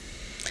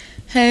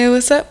Hey,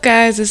 what's up,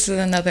 guys? This is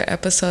another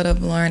episode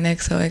of Lauren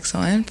XOXO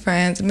and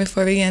Friends. And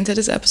before we get into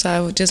this episode,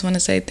 I would just want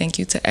to say thank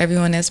you to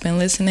everyone that's been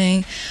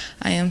listening.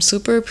 I am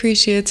super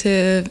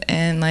appreciative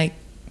and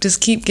just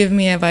keep giving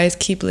me advice,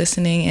 keep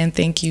listening, and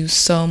thank you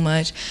so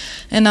much.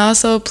 And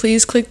also,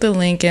 please click the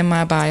link in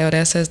my bio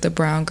that says the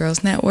Brown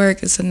Girls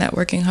Network. It's a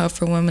networking hub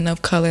for women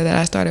of color that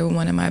I started with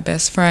one of my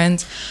best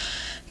friends.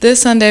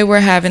 This Sunday,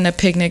 we're having a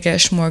picnic at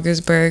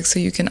Smorgasburg,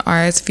 so you can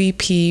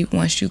RSVP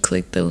once you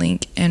click the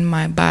link in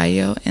my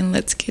bio. And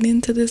let's get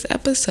into this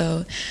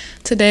episode.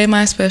 Today,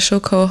 my special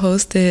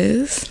co-host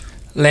is...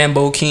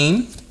 Lambo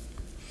King.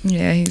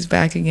 Yeah, he's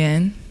back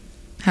again.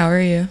 How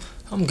are you?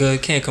 I'm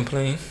good, can't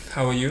complain.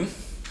 How are you?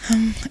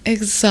 I'm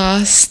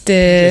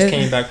exhausted. Just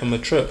came back from a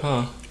trip,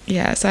 huh?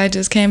 Yes, I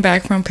just came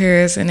back from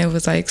Paris, and it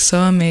was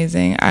so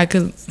amazing. I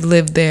could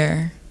live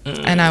there,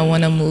 and I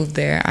want to move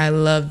there. I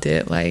loved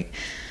it.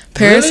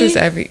 Paris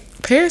really?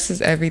 Paris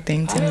is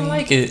everything to me. I didn't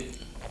like it.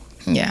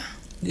 Yeah.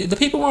 The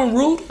people weren't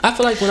rude. I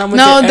feel like when I went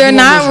No, there, they're everyone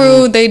not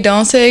was rude. They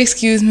don't say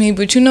excuse me,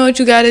 but you know what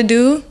you got to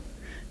do?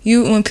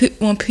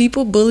 When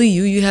people bully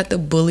you, you have to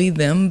bully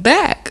them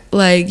back.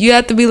 You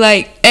have to be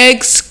like,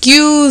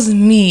 excuse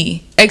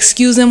me,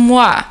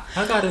 excusez-moi.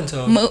 I got into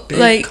a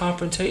big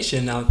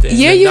confrontation out there.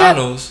 Yeah,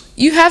 McDonald's.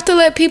 You have to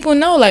let people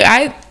know.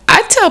 I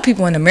tell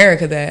people in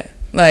America that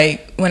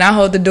when I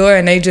hold the door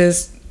and they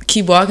just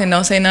keep walking,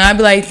 don't say nothing, I'd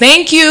be like,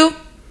 thank you.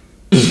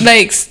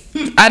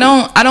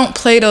 I don't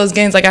play those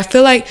games. I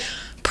feel like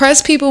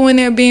press people when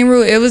they're being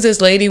rude. It was this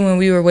lady when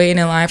we were waiting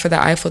in line for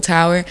the Eiffel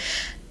Tower,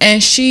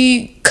 and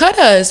she cut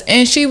us,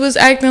 and she was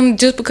acting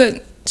just because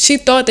she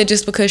thought that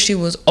just because she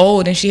was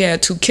old and she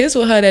had 2 kids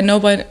with her that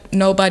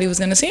nobody was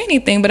gonna say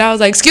anything. But I was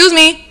like, excuse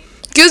me,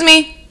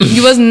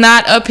 you was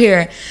not up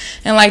here.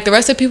 And the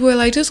rest of the people were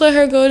like, just let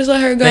her go.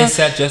 They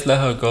said just let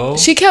her go.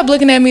 She kept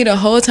looking at me the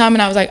whole time,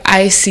 and I was like,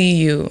 I see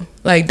you.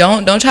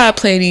 Don't try to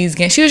play these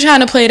games. She was trying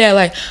to play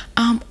that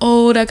I'm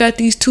old, I got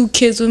these 2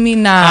 kids with me.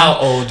 Nah. How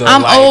old though?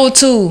 I'm old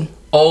too.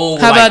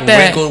 Old, how about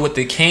that? Wrinkled with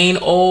the cane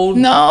old?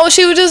 No,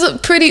 she was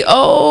just pretty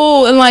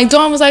old. And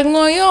Dawn was like,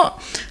 Lauren,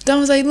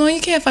 you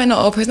can't fight no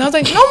old person. I was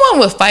like, no one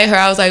would fight her.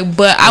 I was like,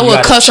 but I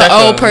would cuss an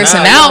old person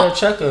out.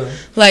 Check her.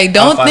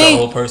 Don't think an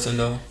old person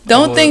though.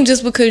 Don't think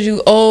just because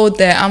you old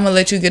that I'm gonna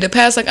let you get a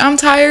pass. I'm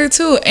tired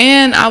too,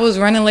 and I was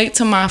running late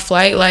to my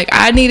flight.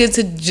 I needed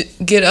to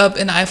get up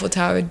in the Eiffel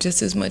Tower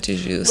just as much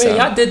as you. Wait,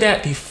 y'all did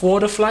that before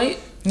the flight?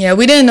 Yeah,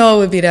 we didn't know it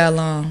would be that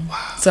long.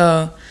 Wow.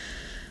 So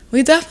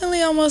we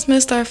definitely almost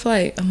missed our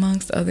flight,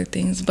 amongst other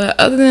things. But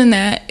other than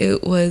that,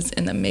 it was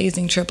an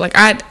amazing trip.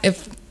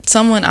 If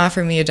someone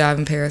offered me a job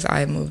in Paris,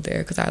 I'd move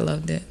there because I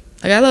loved it.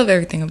 I love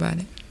everything about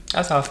it.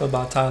 That's how I feel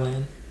about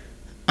Thailand.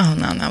 Oh,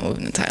 no, I'm not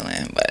moving to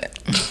Thailand, but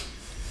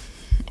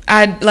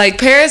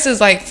Paris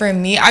is for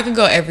me, I could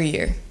go every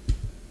year.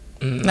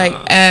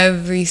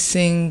 Every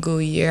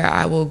single year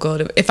I will go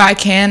to, if I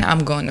can,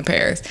 I'm going to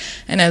Paris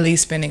and at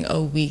least spending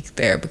a week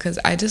there because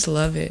I just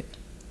love it.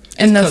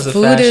 And the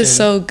food is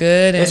so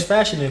good. It's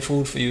fashion and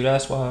food for you,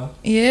 that's why.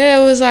 Yeah,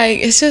 it was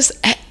it's just,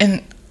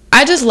 and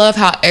I just love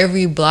how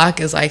every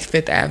block is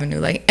Fifth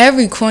Avenue.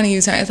 Every corner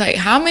you turn, it's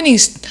how many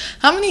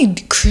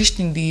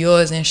Christian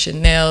Dior's and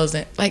Chanel's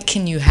and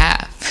can you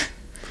have?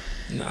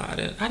 No, I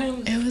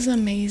didn't. It was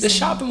amazing. The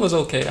shopping was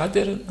okay. I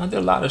did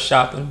a lot of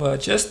shopping, but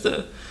just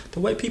the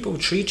way people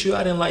treat you,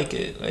 I didn't like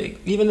it.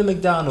 Even the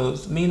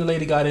McDonald's, me and the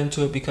lady got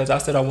into it because I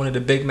said I wanted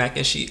a Big Mac,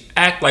 and she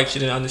act like she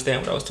didn't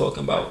understand what I was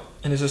talking about.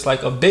 And it's just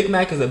a Big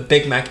Mac is a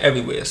Big Mac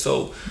everywhere.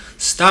 So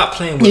stop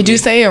playing with me. Did you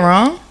say it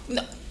wrong?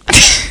 No.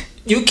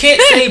 You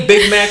can't say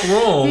Big Mac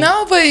wrong.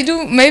 No, but you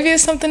do. Maybe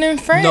it's something in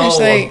French. No,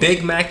 a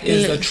Big Mac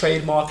is a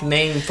trademark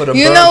name for the burger.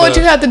 You know what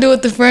you have to do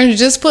with the French?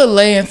 Just put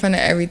 "le" in front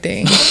of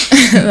everything.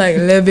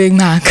 Le Big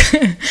Mac.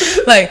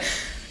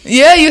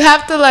 Yeah, you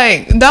have to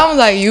Dom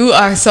was you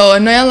are so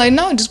annoying. I'm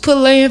no, just put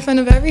 "le" in front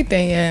of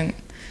everything, and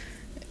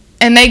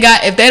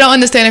if they don't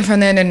understand it from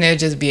there, then they're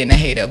just being a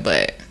hater.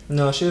 But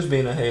no, she was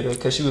being a hater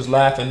because she was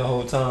laughing the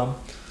whole time.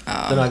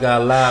 Then I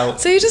got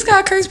loud. So you just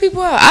gotta curse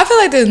people out. I feel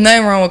like there's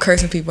nothing wrong with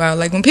cursing people out.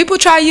 When people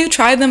try you,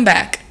 try them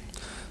back.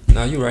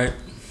 No, you're right.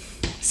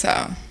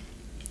 So,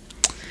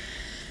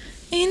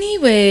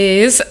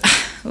 anyways,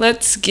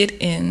 let's get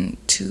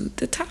into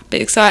the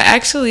topic. So I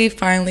actually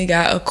finally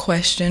got a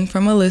question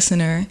from a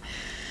listener,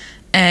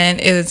 and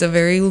it was a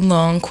very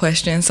long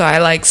question. So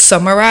I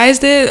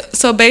summarized it.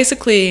 So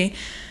basically,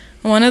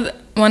 one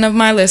of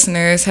my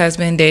listeners has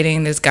been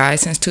dating this guy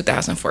since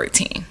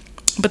 2014.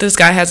 But this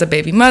guy has a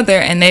baby mother,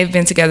 and they've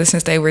been together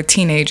since they were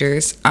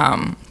teenagers.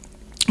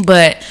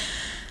 But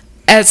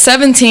at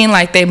 17,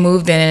 they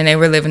moved in and they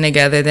were living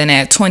together. Then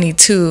at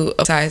 22,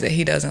 decides that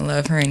he doesn't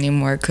love her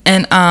anymore.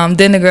 And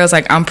then the girl's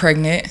I'm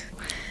pregnant.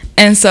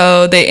 And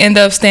so they end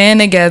up staying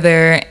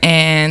together,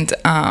 and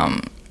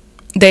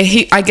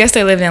I guess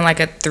they lived in a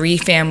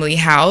 3-family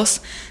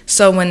house.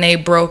 So when they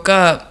broke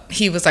up,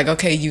 he was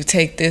okay, you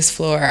take this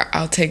floor,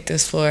 I'll take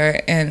this floor.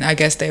 And I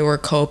guess they were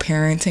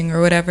co-parenting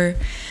or whatever.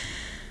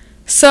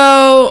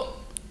 So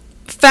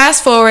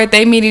fast forward,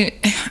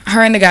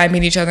 her and the guy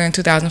meet each other in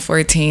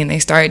 2014. They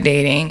start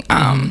dating.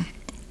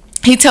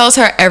 he tells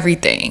her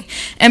everything.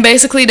 And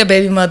basically the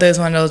baby mother is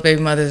one of those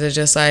baby mothers that's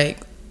just like,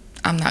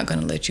 I'm not going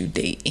to let you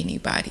date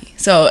anybody.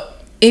 So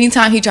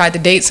anytime he tried to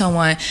date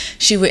someone,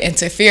 she would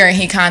interfere, and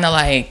he kind of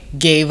like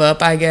gave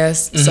up, I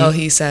guess. Mm-hmm. So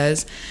he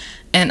says.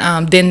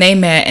 And then they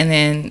met, and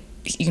then,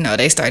 you know,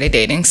 they started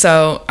dating.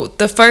 So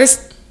the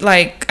first,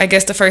 like, I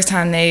guess the first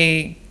time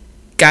they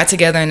got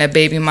together and the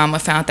baby mama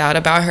found out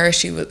about her,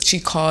 she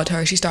called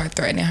her, she started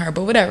threatening her,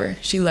 but whatever,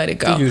 she let it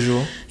go. The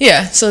usual.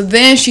 Yeah. So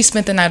then she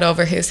spent the night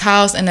over his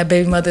house, and the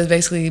baby mother is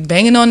basically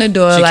banging on the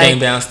door, she like came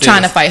downstairs,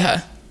 trying to fight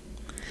her.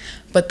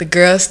 But the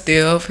girl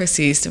still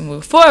proceeds to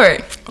move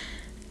forward.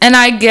 And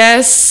I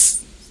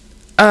guess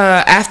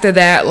after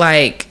that,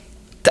 like,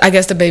 I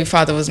guess the baby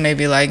father was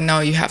maybe like, no,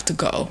 you have to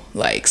go.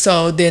 Like,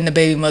 so then the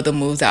baby mother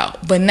moves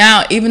out. But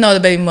now, even though the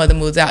baby mother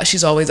moves out,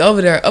 she's always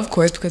over there, of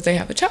course, because they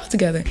have a child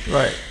together.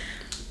 Right.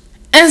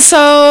 And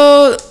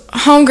so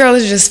homegirl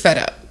is just fed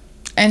up.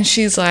 And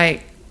she's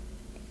like,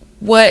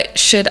 what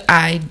should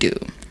I do?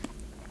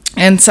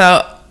 And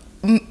so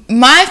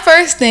my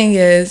first thing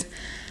is,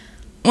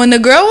 when the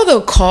girl would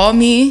have called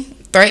me,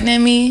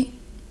 threatening me,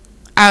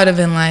 I would have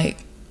been like,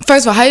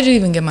 first of all, how did you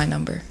even get my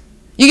number?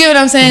 You get what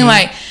I'm saying? Mm-hmm.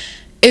 Like,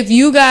 if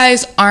you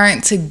guys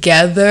aren't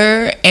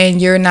together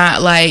and you're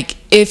not like,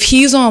 if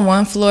he's on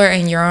one floor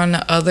and you're on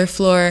the other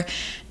floor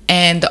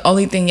and the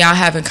only thing y'all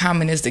have in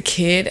common is the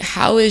kid,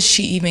 how is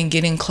she even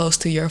getting close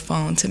to your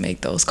phone to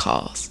make those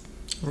calls?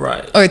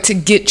 Right. Or to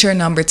get your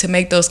number, to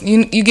make those,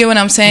 you get what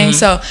I'm saying? Mm-hmm.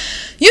 So,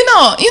 you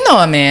know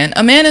a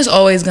man is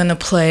always going to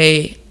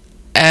play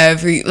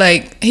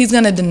he's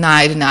going to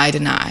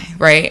deny,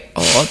 right?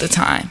 All the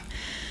time.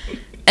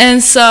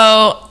 And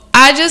so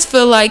I just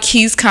feel like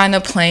he's kind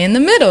of playing the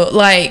middle.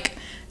 Like,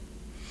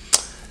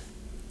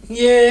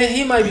 yeah,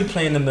 he might be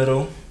playing the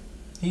middle.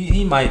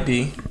 He might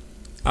be.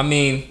 I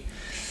mean,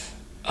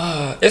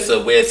 it's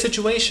a weird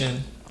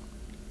situation.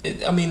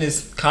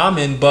 It's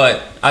common,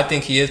 but I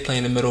think he is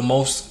playing the middle.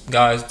 Most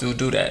guys do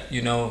that,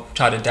 you know,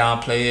 try to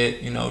downplay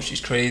it. You know,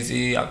 she's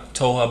crazy. I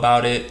told her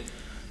about it.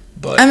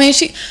 But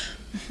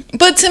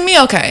but to me,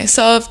 okay,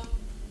 so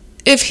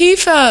if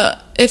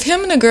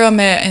him and the girl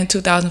met in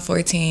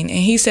 2014 and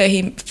he said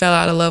he fell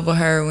out of love with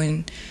her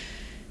when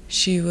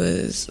she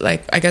was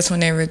like, I guess when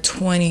they were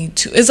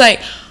 22, it's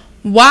like,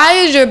 why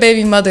is your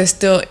baby mother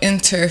still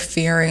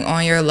interfering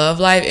on your love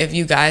life if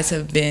you guys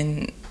have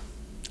been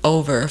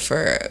over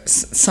for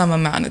some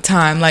amount of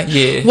time? Like,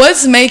 yeah.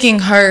 What's making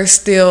her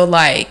still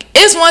like,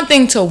 it's one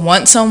thing to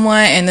want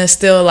someone and then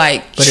still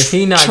like, but if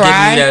he not giving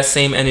you that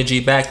same energy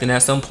back, then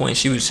at some point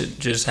she should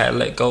just have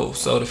let go.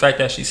 So the fact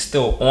that she's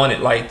still on it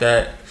like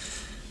that,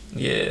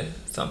 yeah,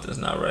 something's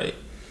not right.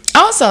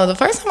 Also, the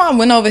first time I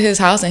went over his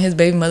house and his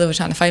baby mother was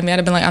trying to fight me, I'd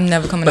have been like, I'm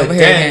never coming over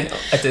here again.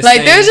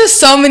 Like, there's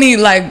just so many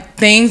like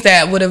things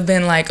that would have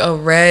been like a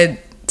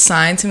red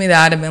sign to me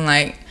that I'd have been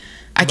like,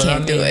 I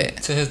can't do it.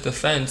 To his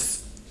defense,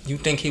 you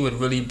think he would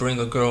really bring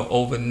a girl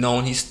over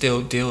knowing he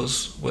still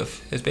deals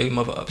with his baby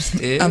mother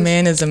upstairs? A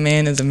man is a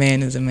man is a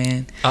man is a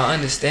man. I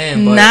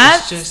understand, but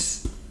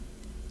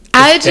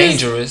it's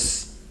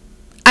dangerous.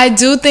 I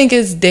do think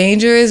it's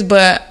dangerous,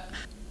 but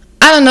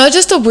I don't know. It's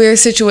just a weird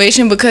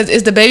situation because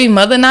is the baby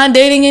mother not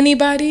dating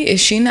anybody? Is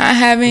she not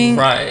having...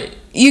 Right.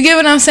 You get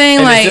what I'm saying?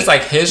 And like, it's just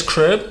like his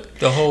crib?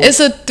 It's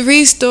a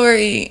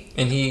 3-story...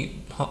 And he...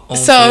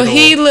 So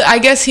I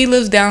guess he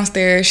lives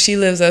downstairs, she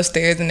lives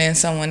upstairs, and then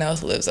someone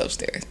else lives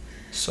upstairs.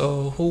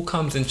 So who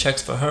comes and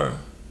checks for her?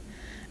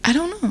 I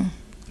don't know.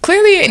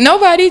 Clearly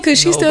nobody, because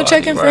she's still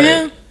checking for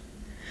him.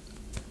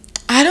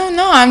 I don't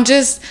know.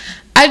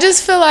 I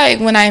just feel like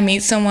when I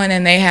meet someone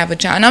and they have a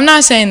child, and I'm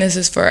not saying this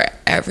is for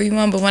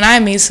everyone, but when I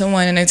meet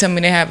someone and they tell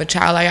me they have a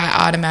child, like,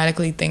 I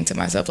automatically think to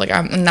myself, like,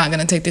 I'm not going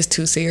to take this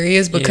too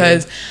serious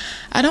because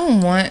I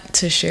don't want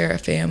to share a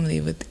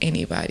family with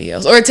anybody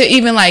else, or to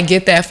even like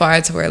get that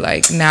far to where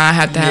like now I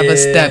have to have a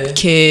step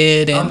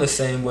kid. And I'm the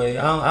same way.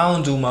 I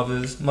don't do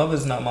mothers.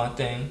 Mother's not my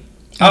thing.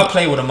 I'll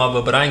play with a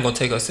mother, but I ain't gonna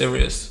take her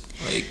serious.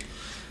 Like,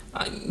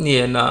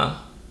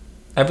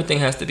 everything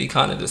has to be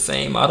kind of the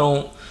same. I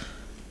don't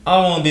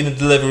want to be in the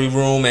delivery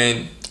room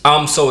and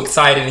I'm so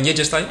excited and you're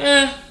just like,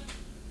 this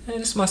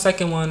is my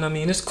second one. I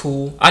mean, it's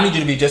cool. I need you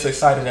to be just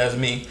excited as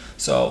me.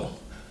 So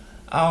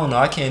I don't know.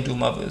 I can't do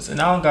mothers, and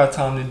I don't got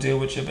time to deal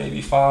with your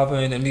baby father,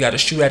 and then we got to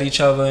shoot at each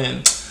other,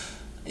 and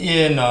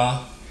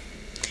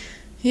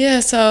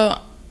Yeah. So,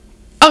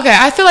 okay,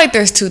 I feel like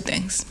there's two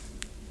things.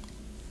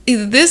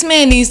 Either this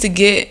man needs to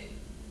get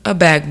a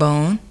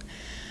backbone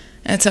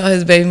and tell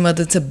his baby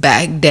mother to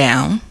back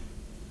down,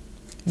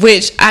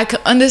 which I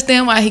could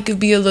understand why he could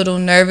be a little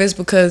nervous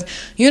because,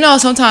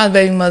 sometimes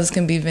baby mothers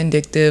can be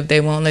vindictive. They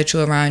won't let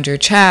you around your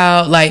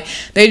child. Like,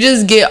 they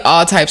just get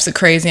all types of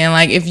crazy. And,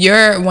 like, if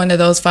you're one of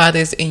those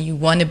fathers and you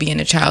want to be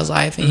in a child's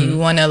life and you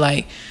want to,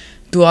 like,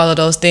 do all of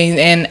those things,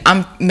 and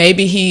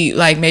maybe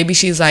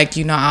she's like,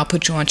 I'll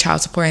put you on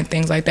child support and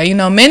things like that.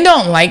 Men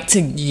don't like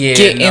to get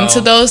into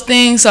those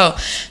things. So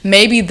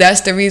maybe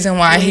that's the reason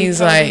why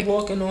he's, like...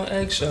 walking on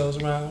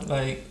eggshells around,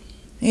 like...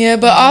 Yeah,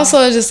 but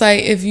also it's just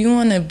like, if you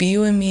want to be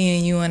with me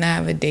and you want to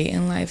have a date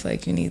in life,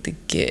 like, you need to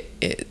get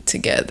it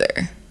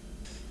together.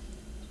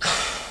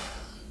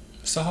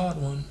 It's a hard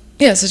one.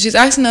 Yeah, so she's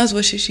asking us,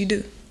 what should she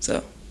do?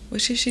 So, what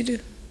should she do?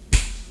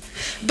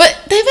 But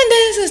they've been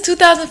dating since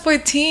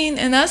 2014,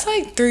 and that's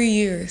like 3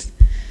 years.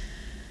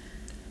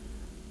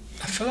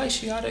 I feel like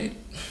she gotta,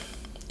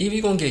 either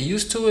you gonna get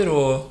used to it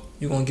or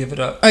you gonna give it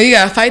up. Oh, you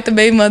gotta fight the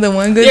baby mother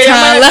one good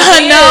time. Let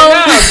her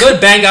know.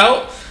 Good bang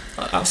out.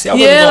 See, I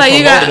wasn't gonna like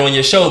promote it on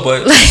your show,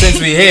 but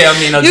since we here, I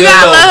mean, a you good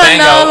gotta little let her bang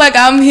know, out. like,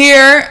 I'm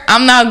here.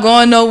 I'm not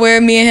going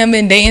nowhere. Me and him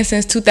been dating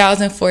since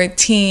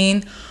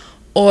 2014,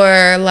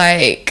 or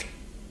like,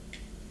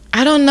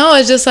 I don't know.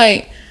 It's just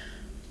like,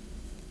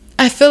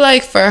 I feel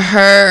like for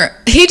her,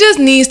 he just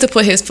needs to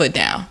put his foot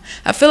down.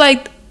 I feel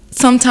like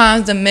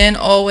sometimes the men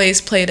always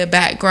play the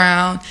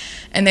background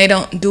and they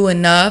don't do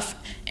enough,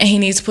 and he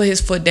needs to put his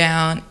foot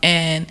down.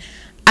 And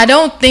I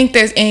don't think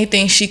there's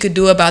anything she could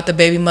do about the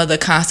baby mother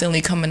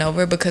constantly coming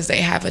over because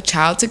they have a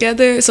child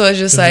together. So it's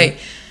just like,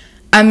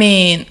 I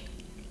mean,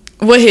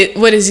 what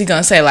is he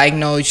gonna say? Like,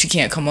 no, she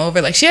can't come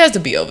over. Like, she has to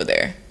be over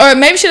there, or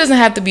maybe she doesn't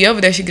have to be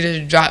over there. She could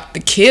just drop the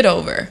kid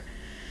over.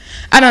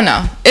 I don't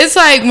know. It's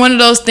like one of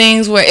those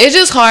things where it's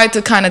just hard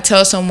to kind of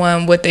tell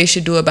someone what they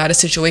should do about a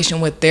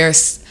situation with their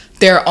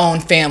own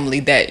family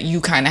that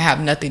you kind of have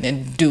nothing to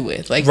do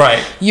with. Like,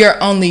 right.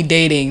 You're only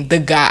dating the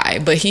guy,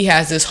 but he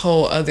has this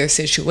whole other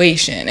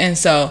situation. And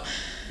so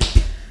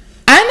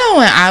I know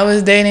when I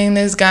was dating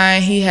this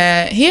guy, he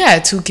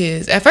had 2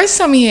 kids. At first he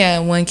told me he had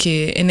 1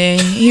 kid, and then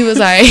he was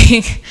like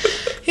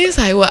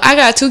well, I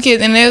got 2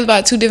 kids, and there was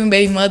about 2 different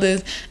baby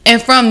mothers.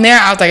 And from there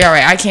I was like, all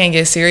right, I can't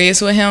get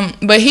serious with him.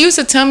 But he used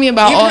to tell me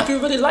about even if you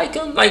really like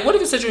him, like, what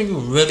if it's you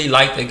really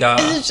like the guy?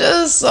 It's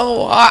just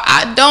so hard.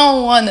 I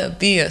don't want to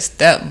be a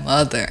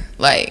stepmother.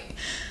 Like,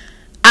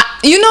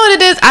 you know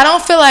what it is? I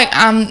don't feel like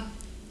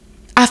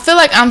I feel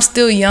like I'm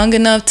still young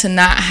enough to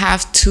not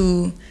have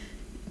to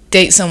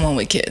date someone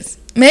with kids.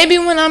 Maybe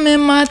when I'm in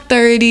my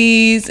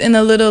 30s and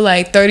a little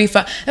like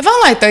 35. If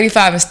I'm like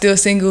 35 and still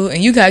single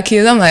and you got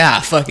kids, I'm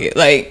like, fuck it.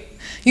 Like,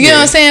 you get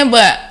what I'm saying?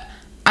 But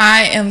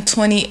I am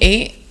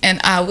 28 and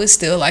I would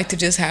still like to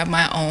just have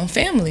my own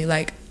family.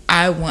 Like,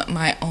 I want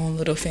my own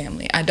little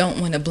family. I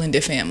don't want a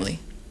blended family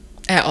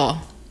at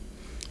all.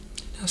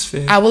 That's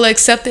fair. I will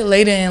accept it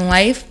later in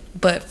life,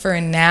 but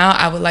for now,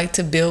 I would like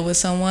to build with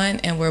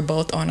someone and we're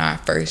both on our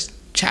first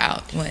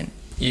child.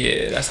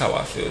 Yeah, that's how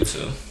I feel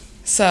too.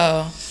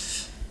 So,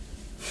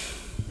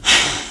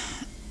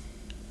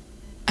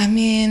 I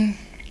mean,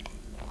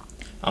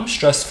 I'm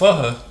stressed for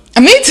her.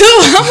 Me too.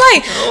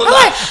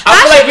 I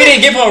feel like we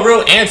didn't give her a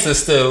real answer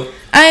still.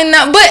 I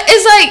know, but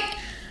it's like,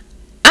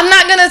 I'm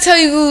not gonna tell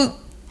you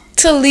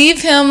to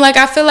leave him. Like,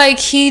 I feel like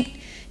he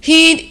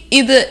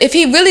either, if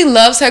he really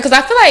loves her, because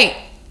I feel like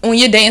when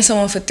you're dating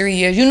someone for 3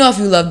 years, you know if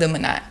you love them or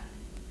not.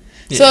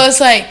 Yeah. So it's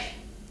like,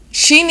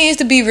 she needs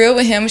to be real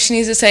with him. She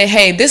needs to say,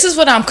 hey, this is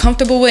what I'm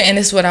comfortable with and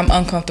this is what I'm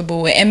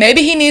uncomfortable with. And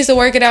maybe he needs to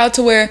work it out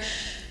to where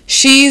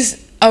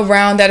she's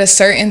around at a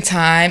certain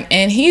time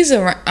and he's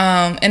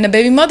around, and the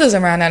baby mother's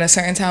around at a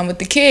certain time with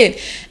the kid.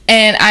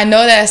 And I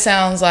know that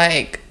sounds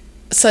like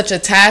such a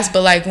task,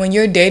 but like when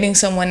you're dating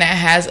someone that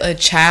has a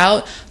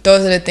child,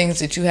 those are the things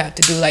that you have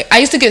to do. Like, I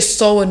used to get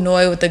so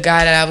annoyed with the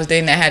guy that I was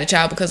dating that had a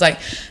child, because like,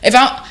 if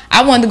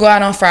I wanted to go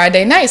out on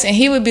Friday nights and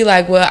he would be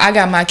like, well, I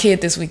got my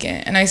kid this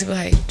weekend, and I used to be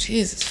like,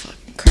 Jesus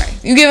fucking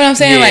Christ, you get what I'm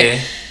saying? Yeah.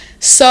 Like,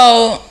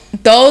 so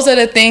those are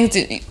the things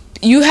that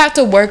you have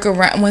to work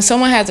around. When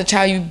someone has a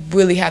child, you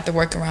really have to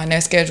work around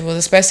their schedules,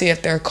 especially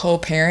if they're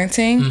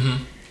co-parenting.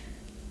 Mm-hmm.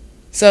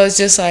 So it's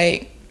just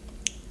like,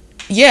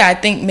 yeah, I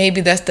think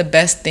maybe that's the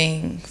best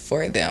thing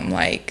for them.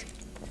 Like,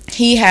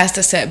 he has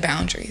to set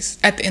boundaries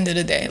at the end of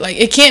the day. Like,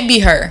 it can't be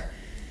her.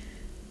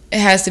 It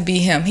has to be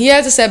him. He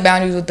has to set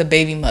boundaries with the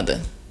baby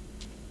mother.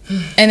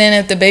 And then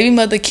if the baby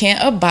mother can't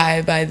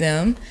abide by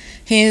them,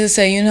 he needs to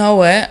say, you know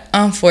what?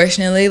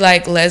 Unfortunately,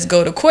 like, let's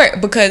go to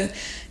court. Because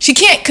she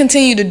can't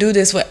continue to do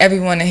this with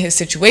everyone in his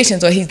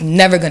situations, or he's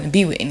never going to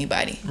be with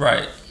anybody.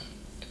 Right.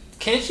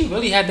 Can't she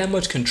really have that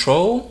much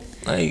control?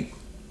 Like,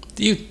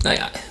 do you,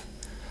 like...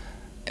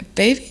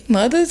 Baby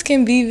mothers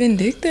can be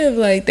vindictive.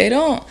 Like, they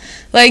don't,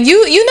 like,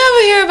 you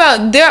never hear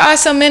about, there are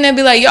some men that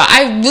be like, yo,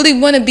 I really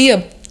want to be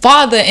a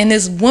father and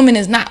this woman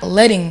is not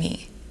letting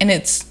me and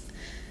it's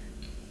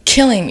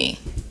killing me.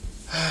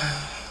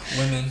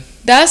 Women.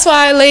 That's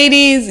why,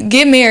 ladies,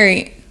 get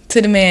married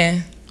to the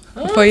man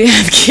before you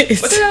have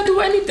kids. But they don't do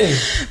anything.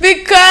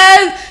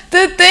 Because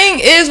the thing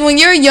is, when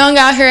you're young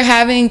out here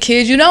having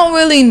kids, you don't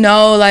really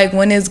know like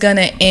when it's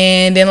gonna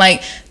end, and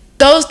like,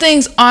 those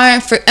things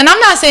aren't for, and I'm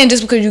not saying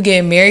just because you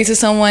get married to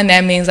someone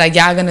that means like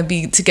y'all gonna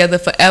be together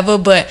forever,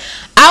 but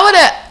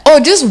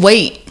just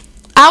wait.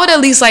 I would at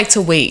least like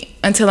to wait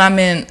until I'm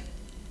in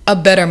a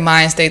better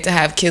mind state to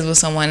have kids with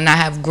someone and I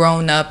have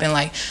grown up, and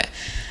like,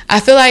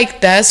 I feel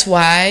like that's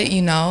why,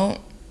 you know,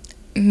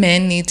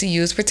 men need to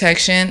use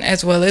protection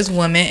as well as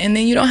women, and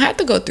then you don't have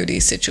to go through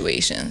these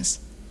situations.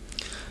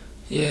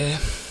 Yeah.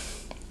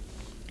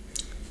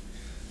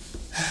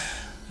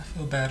 I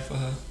feel bad for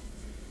her.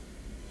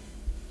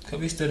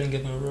 Because we still didn't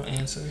give her a real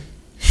answer.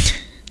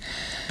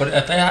 But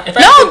if I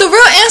No, the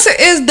real answer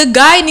is the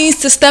guy needs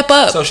to step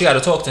up. So she got to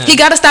talk to him. He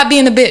got to stop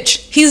being a bitch.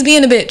 He's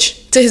being a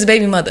bitch to his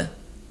baby mother.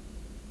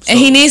 And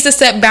he needs to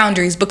set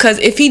boundaries, because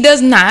if he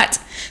does not,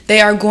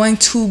 they are going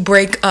to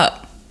break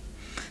up.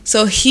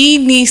 So he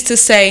needs to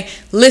say,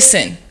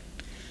 listen,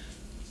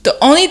 the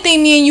only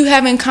thing me and you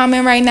have in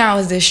common right now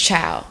is this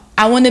child.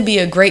 I want to be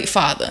a great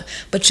father,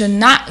 but you're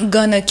not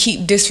going to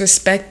keep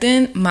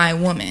disrespecting my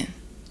woman.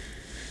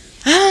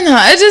 I don't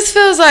know. It just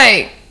feels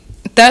like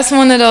that's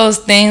one of those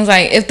things,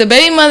 like, if the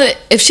baby mother,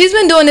 if she's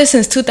been doing this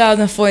since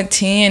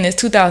 2014, it's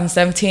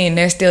 2017, and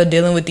they're still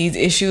dealing with these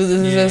issues,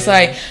 it's just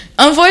like,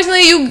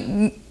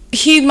 unfortunately,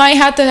 he might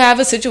have to have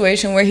a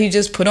situation where he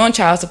just put on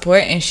child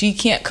support and she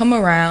can't come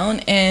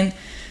around, and,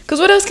 because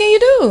what else can you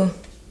do?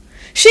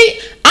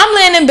 I'm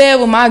laying in bed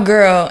with my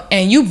girl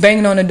and you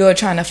banging on the door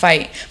trying to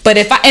fight. But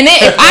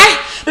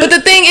but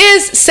the thing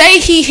is, say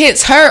he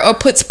hits her or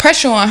puts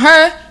pressure on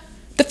her,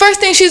 the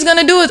first thing she's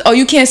gonna do is, oh,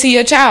 you can't see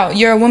your child.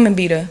 You're a woman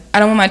beater. I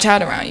don't want my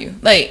child around you.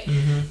 Like,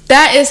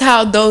 that is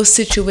how those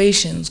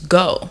situations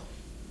go.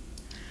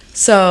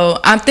 So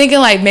I'm thinking,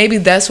 like, maybe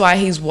that's why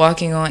he's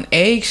walking on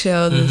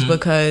eggshells, is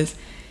because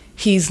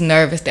he's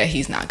nervous that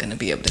he's not gonna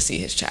be able to see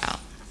his child.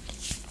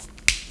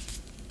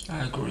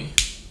 I agree.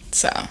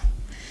 So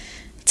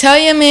tell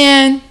your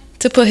man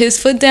to put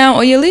his foot down,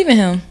 or you're leaving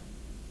him.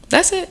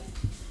 That's it.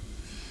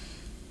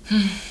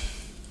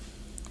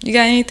 You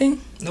got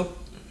anything? Nope.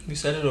 You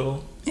said it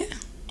all. Yeah.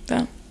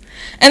 So.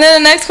 And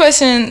then the next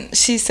question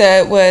she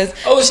said was...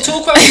 Oh, it's 2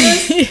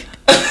 questions?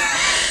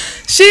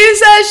 She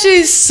said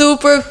she's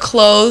super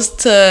close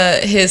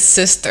to his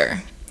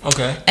sister.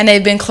 Okay. And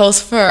they've been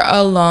close for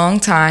a long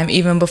time,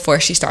 even before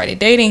she started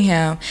dating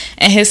him.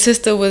 And his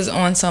sister was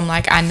on some,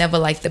 like, I never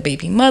liked the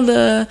baby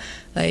mother.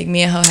 Like,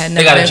 me and her had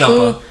never been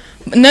cool.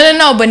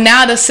 No. But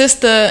now the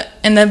sister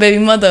and the baby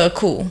mother are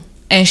cool.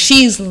 And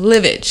she's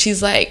livid.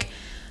 She's like,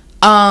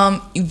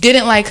 you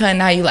didn't like her,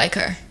 now you like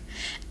her.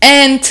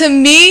 And to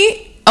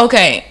me,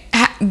 okay,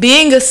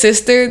 being a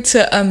sister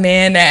to a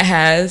man that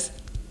has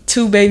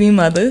 2 baby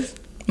mothers,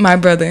 my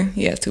brother,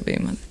 he has 2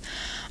 baby mothers.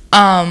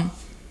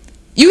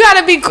 You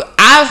gotta be.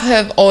 I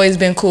have always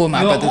been cool with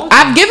my brothers.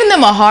 I've given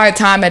them a hard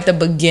time at the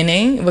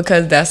beginning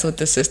because that's what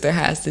the sister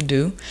has to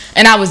do.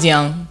 And I was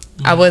young.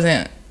 I was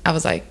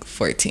like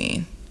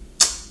 14.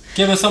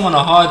 Giving someone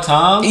a hard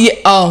time? Yeah.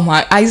 Oh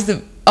my. I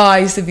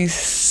used to be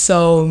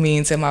so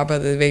mean to my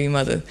brother's baby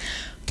mother.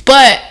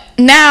 But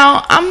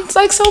now I'm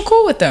like so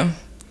cool with them.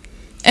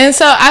 And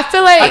so I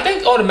feel like, I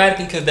think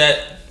automatically because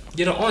that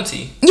you're the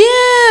auntie.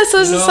 Yeah.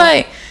 So it's just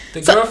like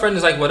the girlfriend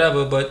is like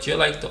whatever, but you're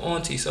like the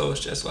auntie, so it's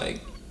just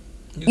like.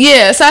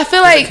 Yeah, so I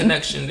feel like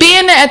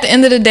being there at the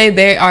end of the day,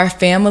 they are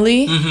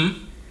family.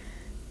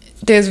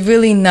 There's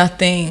really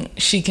nothing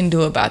she can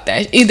do about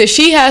that. Either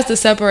she has to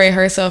separate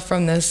herself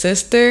from the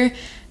sister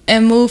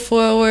and move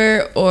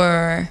forward,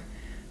 or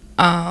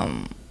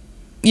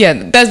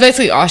that's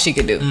basically all she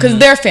could do, because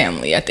they're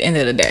family at the end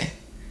of the day.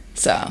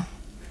 So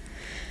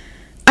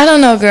I don't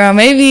know, girl,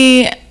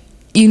 maybe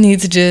you need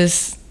to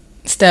just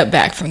step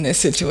back from this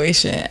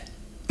situation,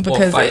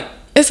 because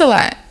it's a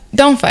lot.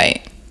 Don't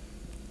fight.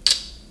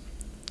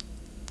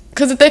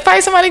 Because if they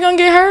fight, somebody gonna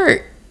get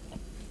hurt.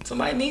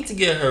 Somebody needs to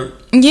get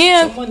hurt.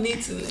 Yeah. Someone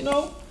needs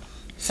to,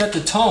 set the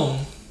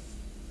tone.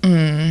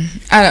 I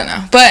don't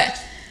know.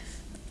 But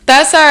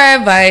that's our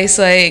advice.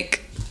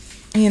 Like,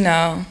 he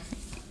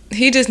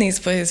just needs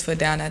to put his foot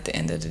down at the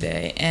end of the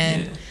day.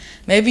 And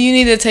maybe you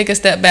need to take a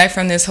step back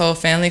from this whole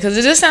family, because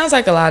it just sounds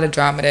like a lot of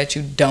drama that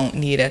you don't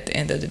need at the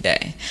end of the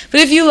day. But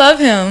if you love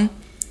him,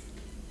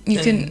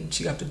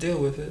 she got to deal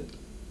with it.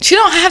 She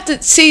don't have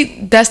to.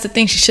 See, that's the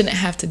thing. She shouldn't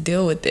have to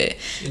deal with it.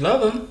 You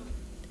love him.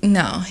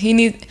 No,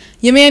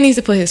 your man needs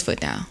to put his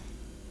foot down.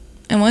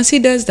 And once he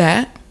does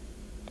that,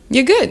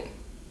 you're good.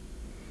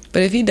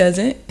 But if he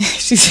doesn't,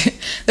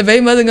 the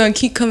baby mother gonna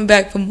keep coming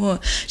back for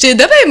more. The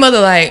baby mother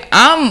like,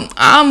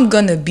 I'm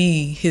gonna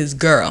be his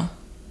girl.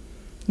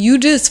 You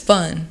just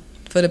fun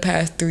for the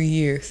past 3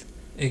 years.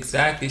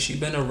 Exactly. She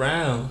been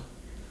around.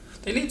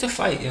 They need to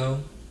fight,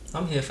 yo.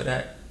 I'm here for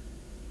that.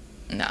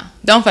 No,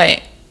 don't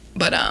fight.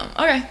 But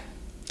okay,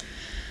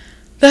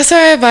 that's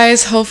our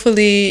advice.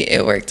 Hopefully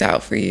it worked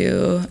out for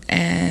you,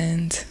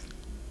 and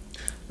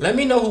let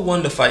me know who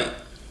won the fight.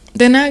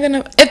 They're not gonna.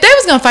 If they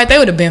was gonna fight, they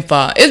would have been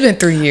fought. It's been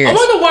 3 years. I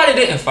wonder why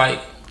they didn't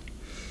fight.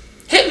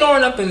 Hit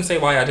Lauren up and say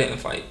why I didn't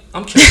fight.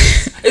 I'm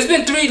curious. It's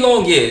been 3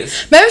 long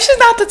years. Maybe she's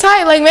not the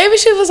type. Like, maybe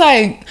she was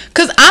like,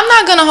 because I'm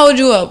not gonna hold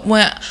you up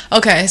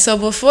so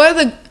before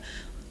the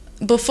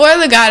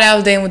guy that I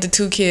was dating with the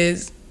 2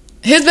 kids,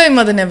 his baby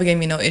mother never gave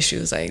me no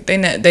issues. Like, they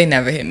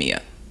never hit me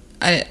up.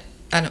 I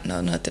don't know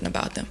nothing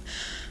about them.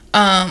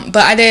 But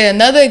I dated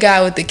another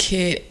guy with the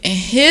kid, and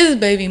his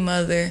baby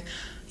mother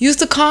used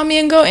to call me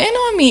and go in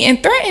on me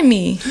and threaten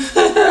me. And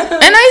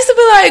I used to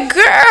be like,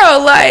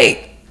 girl,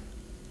 like,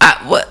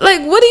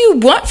 what do you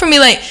want from me?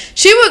 Like,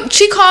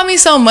 she called me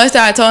so much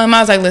that I told him, I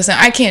was like, listen,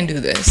 I can't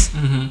do this.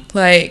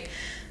 Like,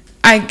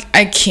 I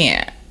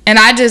can't. And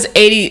I just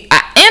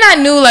and I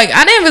knew, like,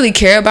 I didn't really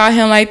care about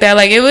him like that.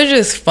 Like, it was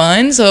just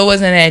fun, so it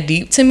wasn't that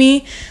deep to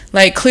me.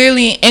 Like,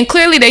 clearly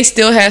they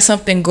still had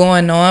something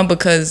going on,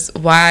 because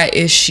why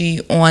is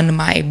she on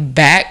my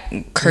back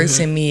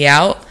cursing me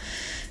out,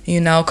 you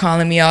know,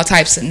 calling me all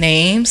types of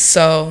names?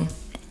 So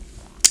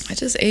I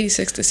just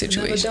 86 the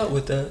situation. I never dealt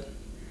with that.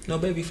 No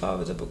baby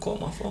fathers ever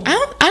called my phone.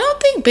 I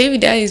don't think baby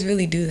daddies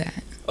really do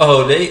that.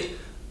 Oh,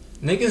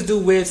 niggas do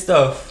weird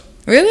stuff.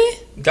 Really?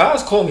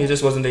 Guys call me, it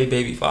just wasn't their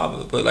baby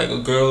father, but like a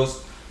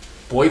girl's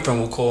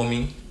boyfriend will call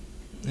me,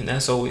 and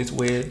that's always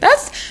weird.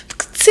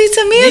 See,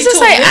 to me, it's just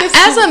like,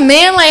 as a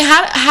man, like,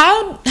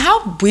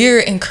 how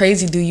weird and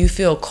crazy do you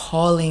feel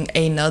calling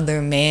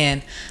another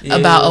man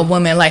about a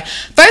woman? Like,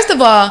 first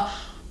of all,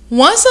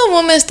 once a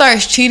woman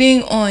starts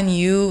cheating on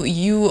you,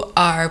 you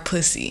are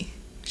pussy.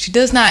 She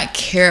does not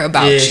care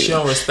about you. She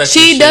don't respect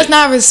you. She does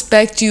not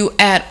respect you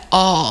at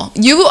all.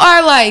 You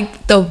are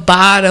like the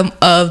bottom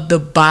of the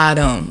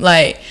bottom.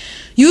 Like,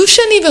 you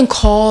shouldn't even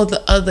call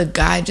the other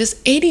guy. Just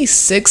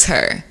 86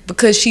 her,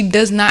 because she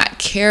does not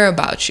care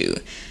about you.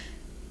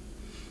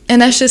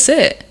 And that's just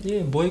it.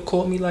 Yeah, boy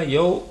called me like,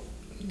 yo,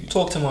 you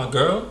talk to my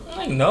girl? I'm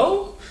like,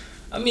 no.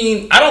 I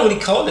mean, I don't really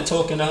call it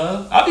talking to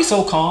her. I'll be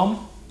so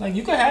calm. Like,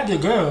 you can have your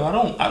girl. I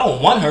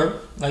don't want her.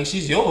 Like,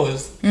 she's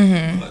yours.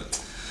 Mm-hmm.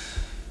 But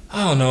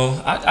I don't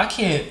know. I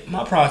can't.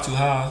 My pride too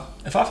high.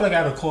 If I feel like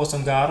I gotta call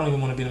some guy, I don't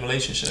even want to be in a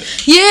relationship.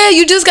 Yeah,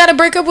 you just gotta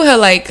break up with her.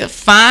 Like,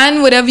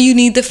 find whatever you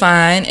need to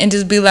find and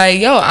just be like,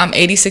 yo, I'm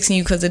 86ing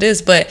you because of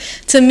this. But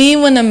to me,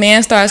 when a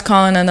man starts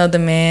calling another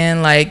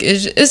man, like,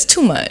 it's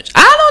too much.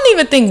 I don't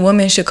even think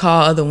women should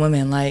call other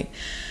women. Like,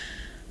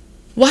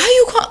 why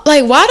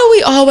do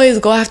we always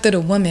go after the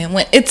woman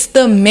when it's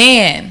the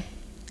man?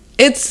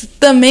 It's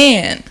the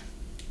man.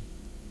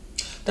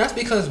 That's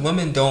because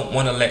women don't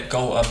want to let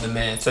go of the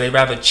man, so they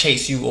rather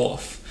chase you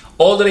off.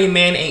 Although they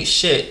man ain't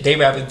shit, they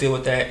rather deal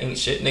with that ain't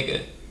shit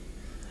nigga.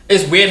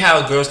 It's weird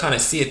how girls kind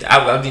of see it.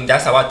 I mean,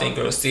 that's how I think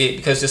girls see it,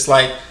 because it's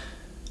like,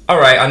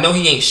 alright, I know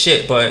he ain't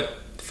shit, but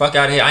fuck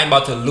out of here, I ain't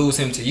about to lose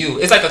him to you.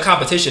 It's like a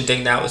competition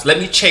thing now. It's let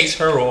me chase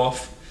her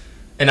off,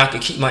 and I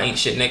can keep my ain't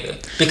shit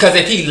nigga. Because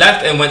if he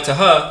left and went to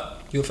her,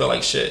 you'll feel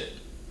like shit.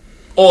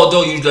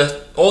 Although you're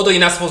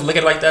not supposed to look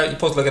at it like that, you're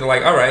supposed to look at it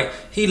like, alright,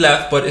 he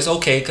left, but it's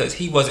okay because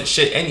he wasn't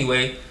shit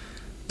anyway.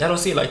 Y'all don't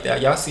see it like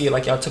that. Y'all see it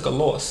like y'all took a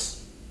loss.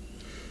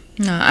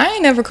 No, I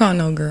ain't never called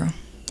no girl.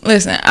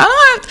 Listen,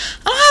 I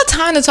don't have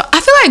time to talk.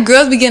 I feel like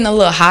girls be getting a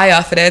little high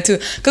off of that too.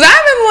 Cause I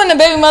remember when the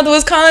baby mother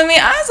was calling me,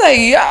 I was like,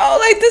 yo,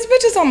 like, this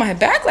bitch is on my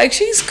back. Like,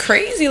 she's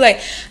crazy.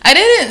 Like, I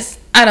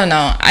don't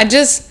know.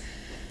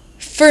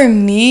 For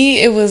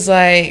me, it was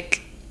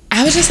like,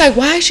 I was just like,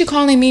 why is she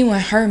calling me when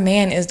her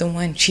man is the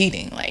one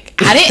cheating? Like,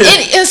 I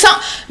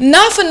didn't.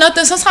 Not for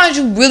nothing. Sometimes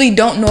you really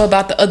don't know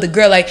about the other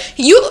girl. Like,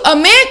 a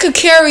man could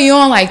carry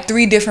on like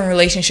 3 different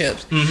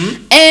relationships,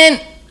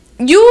 and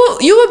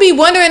you would be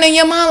wondering in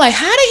your mind, like,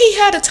 how did he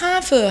have the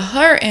time for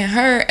her and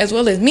her as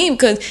well as me?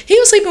 Because he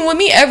was sleeping with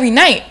me every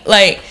night.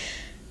 Like,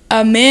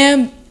 a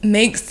man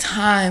makes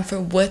time for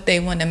what they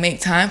want to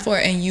make time for,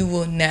 and you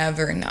will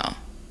never know.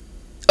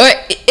 Or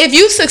if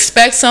you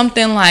suspect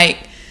something, like,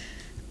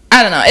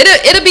 I don't know,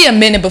 it'll be a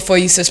minute before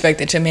you suspect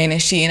that your man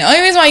is cheating. The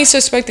only reason why you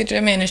suspect that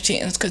your man is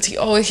cheating is because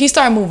he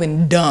started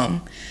moving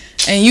dumb,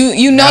 and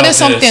you notice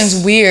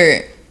something's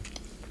weird.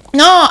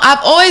 No, I've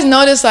always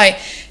noticed, like,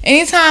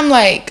 anytime,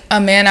 like,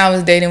 a man I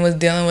was dating was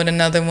dealing with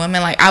another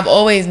woman, like, I've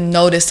always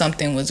noticed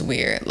something was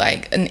weird,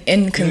 like an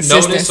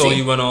inconsistency. You noticed, or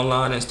you went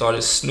online and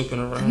started snooping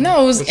around?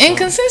 No, it was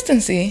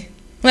inconsistency.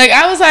 Like,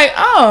 I was like,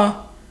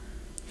 oh,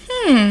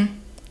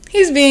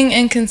 he's being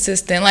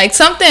inconsistent. Like,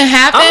 something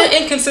happened. I'm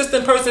an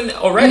inconsistent person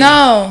already.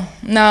 No,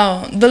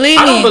 believe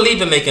me. I don't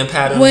believe in making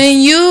patterns. When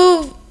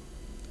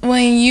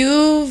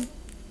you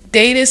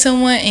dated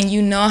someone and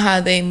you know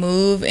how they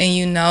move and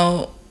you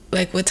know,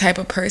 like, what type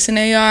of person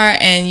they are,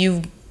 and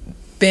you've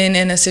been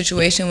in a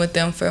situation with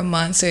them for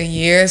months or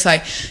years,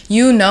 like,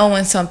 you know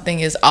when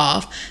something is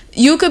off.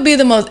 You could be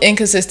the most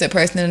inconsistent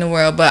person in the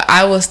world, but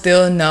I will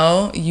still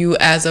know you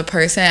as a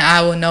person.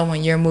 I will know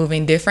when you're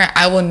moving different.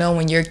 I will know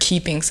when you're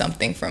keeping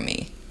something from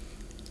me.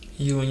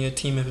 You and your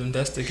team have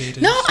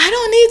investigated. No, I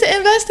don't need to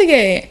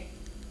investigate.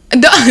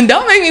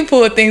 Don't make me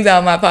pull things out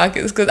of my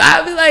pockets, because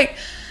I'll be like,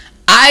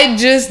 I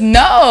just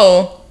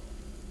know.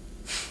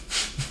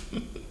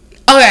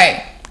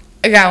 Okay,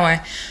 I got one.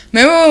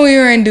 Remember when we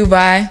were in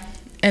Dubai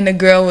and the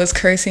girl was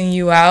cursing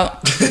you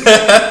out?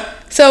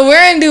 So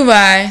we're in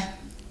Dubai.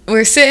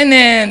 We're sitting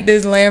in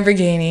this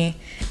Lamborghini,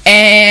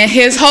 and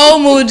his whole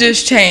mood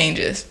just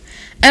changes.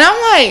 And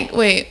I'm like,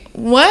 wait,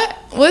 what?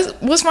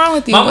 What's wrong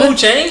with you? My mood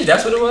changed?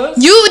 That's what it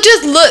was? You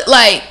just look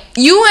like,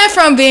 you went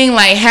from being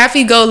like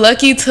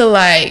happy-go-lucky to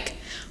like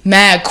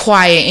mad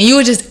quiet, and you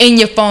were just in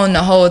your phone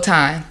the whole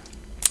time.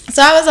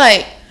 So I was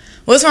like,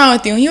 what's wrong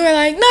with you? And you were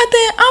like,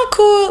 nothing, I'm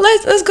cool,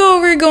 let's go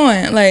where we're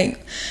going.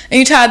 Like, and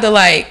you tried to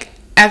like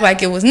act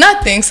like it was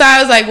nothing. So I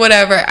was like,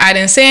 whatever, I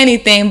didn't say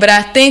anything. But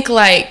I think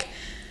like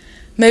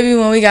maybe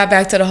when we got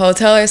back to the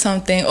hotel or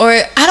something, or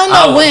I don't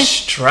know when. I was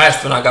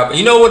stressed when I got back.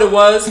 You know what it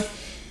was?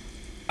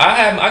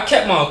 I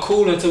kept my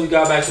cool until we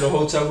got back to the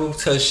hotel room,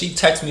 because she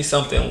texted me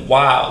something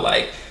wild.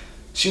 Like,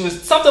 she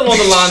was something along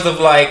the lines of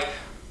like,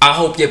 I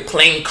hope your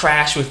plane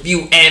crashed with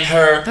you and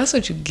her. That's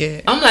what you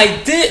get. I'm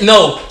like,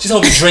 no. She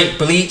told me drink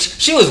bleach.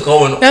 She was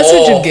going That's off.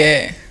 what you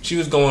get. She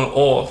was going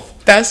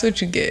off. That's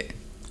what you get.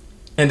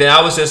 And then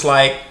I was just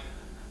like,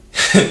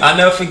 I'll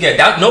never forget.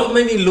 That note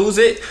made me lose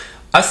it.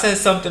 I said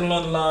something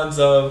along the lines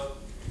of,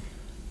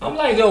 I'm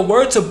like, yo,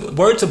 word to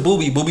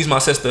Booby. Booby's my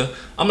sister.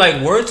 I'm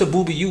like, word to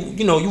Booby,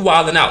 you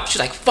wilding out. She's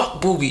like,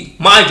 fuck Booby.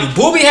 Mind you,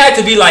 Booby had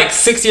to be like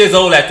 6 years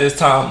old at this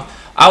time.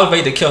 I was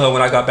ready to kill her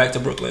when I got back to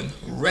Brooklyn.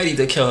 Ready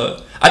to kill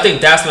her. I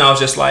think that's when I was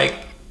just like,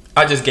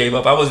 I just gave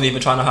up. I wasn't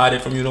even trying to hide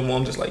it from you no more.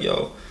 I'm just like,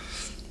 yo,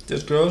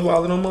 this girl's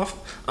wilding on my...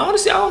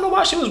 Honestly, I don't know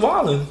why she was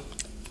wilding.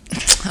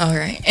 All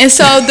right. And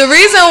so the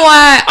reason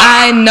why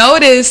I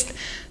noticed...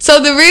 So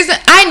the reason...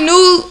 I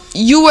knew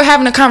you were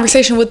having a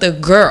conversation with a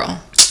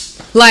girl.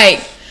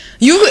 Like,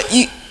 you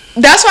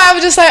that's why I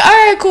was just like, all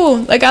right, cool.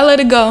 Like, I let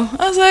it go.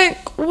 I was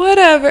like,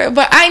 whatever.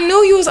 But I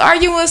knew you was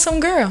arguing with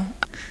some girl.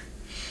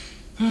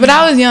 But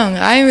I was young.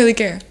 I didn't really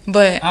care.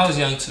 But I was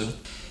young, too.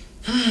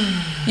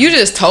 You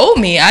just told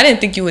me. I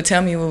didn't think you would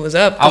tell me what was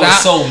up. I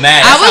was so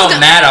mad. That's how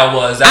mad I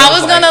was. I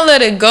was gonna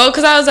let it go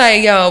because I was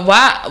like, yo,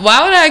 why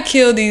would I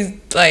kill these?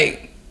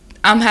 Like,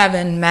 I'm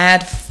having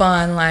mad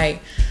fun.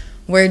 Like,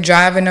 we're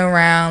driving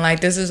around. Like,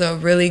 this is a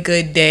really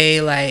good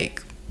day.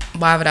 Like,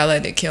 why would I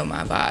let it kill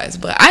my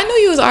vibes? But I knew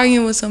you was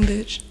arguing with some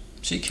bitch.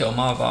 She killed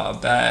my vibe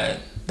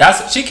bad.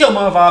 She killed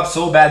my vibe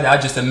so bad that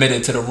I just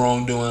admitted to the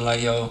wrongdoing.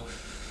 Like, yo,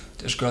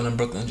 this girl in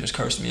Brooklyn just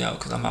cursed me out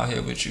because I'm out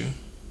here with you.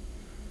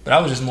 But I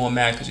was just more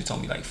mad because you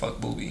told me, like, fuck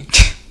Booby.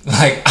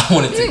 Like, I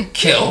wanted to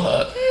kill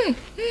her.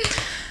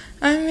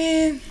 I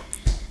mean,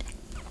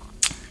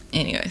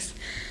 anyways.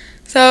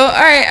 So, all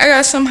right, I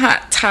got some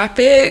hot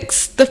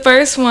topics. The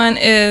first one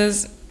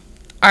is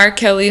R.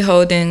 Kelly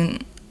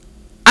holding,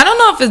 I don't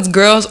know if it's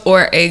girls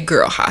or a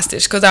girl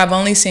hostage because I've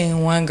only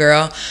seen one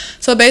girl.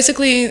 So,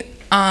 basically,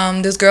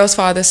 this girl's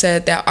father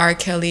said that R.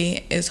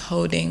 Kelly is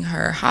holding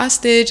her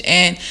hostage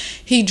and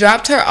he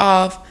dropped her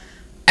off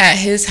at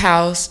his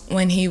house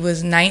when he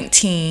was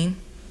 19.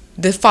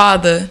 The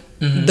father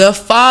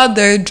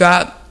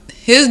dropped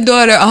his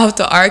daughter off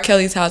to R.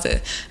 Kelly's house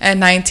at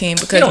 19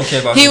 because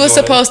he was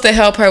supposed to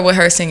help her with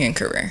her singing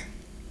career.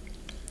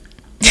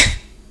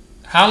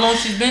 How long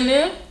she's been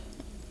there?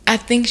 I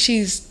think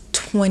she's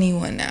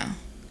 21 now.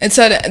 And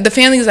so the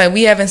family's like,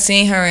 we haven't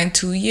seen her in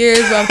 2 years.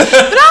 But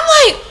I'm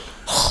like,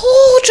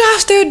 who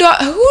drops their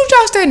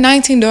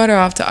 19 daughter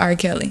off to R.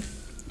 Kelly?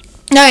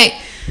 Like,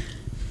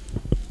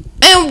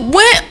 and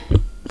when's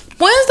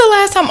the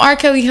last time R.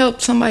 Kelly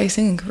helped somebody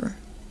sing career?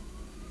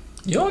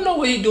 You don't know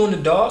what he do in the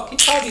dark. He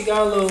probably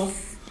got a little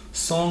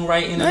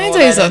songwriting. Let me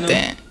tell you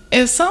something.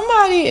 If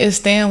somebody is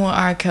staying with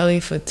R. Kelly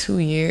for 2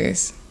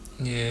 years,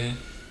 yeah,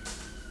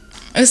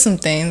 there's some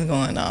things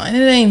going on. And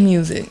it ain't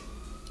music.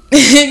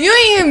 If you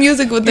ain't hear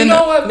music within, you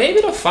know what?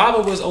 Maybe the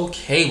father was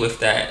okay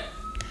with that.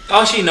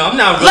 Actually, no, I'm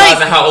not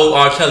realizing how old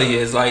R. Kelly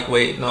is. Like,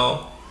 wait,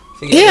 no.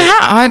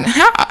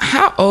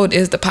 How old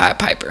is the Pied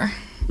Piper?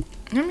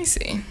 Let me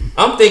see.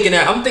 I'm thinking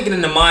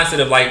in the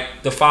mindset of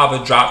like the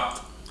father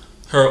dropped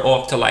her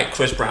off to like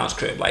Chris Brown's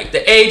crib. Like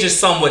the age is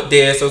somewhat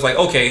there, so it's like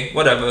okay,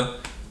 whatever.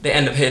 They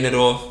end up hitting it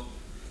off.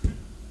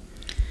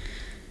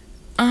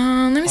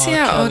 Let me see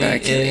how old R.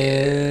 Kelly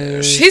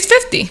is. He's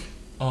 50.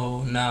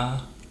 Oh nah.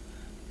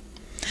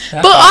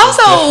 But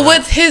also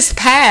with his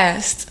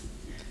past,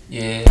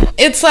 yeah,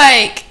 it's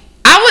like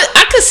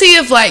I could see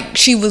if like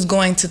she was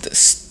going to the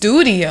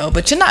studio,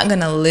 but you're not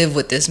gonna live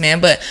with this man.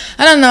 But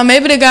I don't know,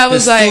 maybe the guy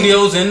was like, the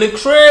studio's in the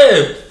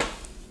crib.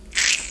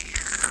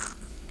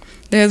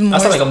 There's more. I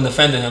sound like I'm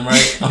defending him,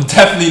 right? I'm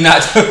definitely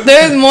not.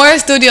 There's more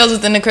studios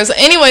within the crib. So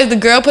anyways, the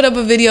girl put up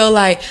a video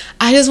like,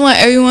 I just want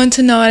everyone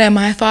to know that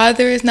my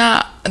father is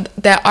not,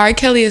 that R.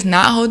 Kelly is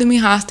not holding me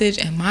hostage,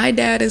 and my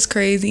dad is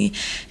crazy,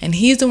 and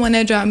he's the one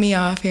that dropped me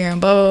off here, and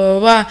blah blah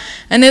blah blah.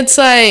 And it's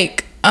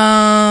like,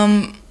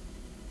 yeah,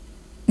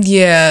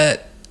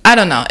 I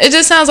don't know. It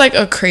just sounds like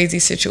a crazy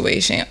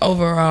situation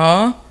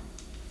overall,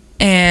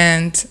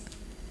 and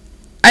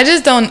I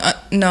just don't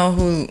know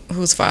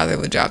whose father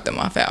would drop them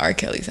off at R.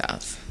 Kelly's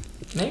house.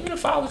 Maybe the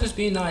father was just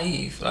being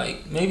naive.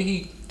 Like, maybe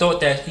he thought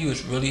that he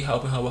was really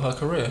helping her with her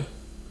career.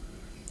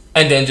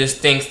 And then just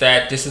thinks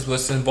that this is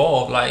what's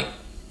involved. Like,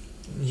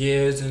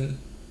 years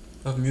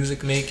of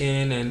music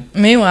making and...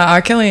 Meanwhile,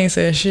 R. Kelly ain't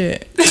said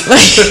shit.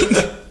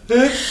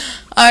 Like,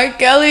 R.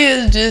 Kelly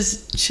is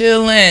just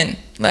chilling.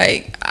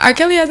 Like, R.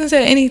 Kelly hasn't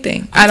said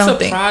anything. I'm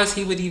surprised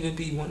he would even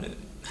want to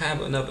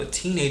have another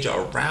teenager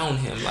around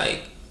him.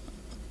 Like...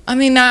 I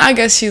mean, now I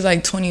guess she's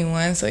like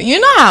 21, so you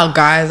know how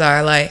guys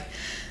are. Like,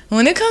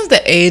 when it comes to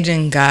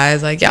aging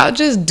guys, like, y'all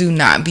just do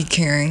not be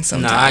caring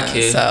sometimes. Nah, I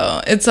kid.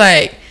 So it's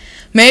like,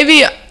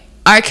 maybe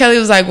R. Kelly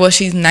was like, well,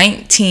 she's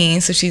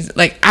 19, so she's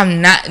like,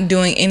 I'm not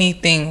doing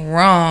anything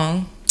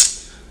wrong.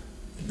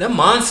 That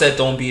mindset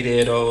don't be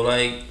there, though.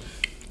 Like,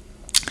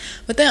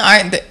 but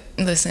then,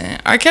 listen,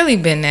 R. Kelly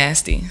been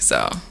nasty,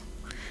 so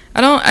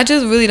I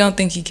just really don't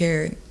think he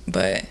cared,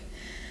 but...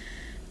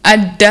 I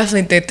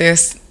definitely think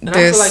there's I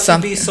feel like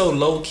something. He'd be so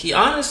low key.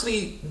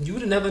 Honestly, you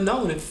would have never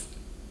known if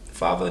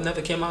father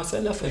never came out and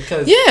said nothing.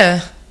 Cause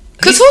yeah,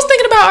 Because who's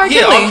thinking about R. Kelly?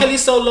 Yeah, R.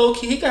 Kelly's so low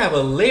key. He can have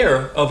a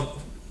layer of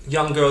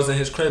young girls in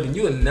his crib, and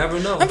you would never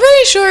know. I'm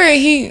pretty sure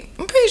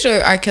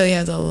R. Kelly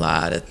has a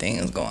lot of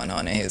things going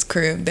on in his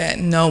crib that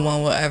no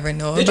one will ever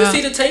know Did about.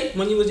 you see the tape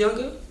when you was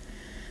younger?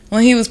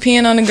 When he was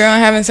peeing on the girl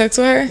and having sex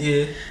with her?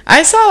 Yeah.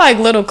 I saw like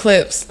little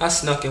clips. I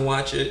snuck and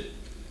watched it.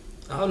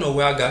 I don't know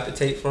where I got the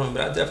tape from,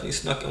 but I definitely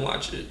snuck and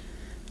watched it.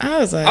 I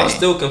was like, I was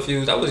still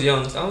confused. I was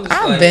young. So I was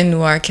just I've been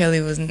knew R. Kelly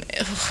was. Why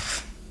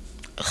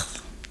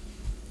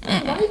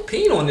you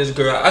peeing on this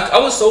girl? I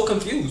was so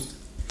confused.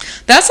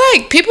 That's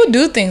like, people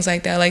do things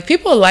like that. Like,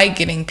 people like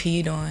getting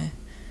peed on.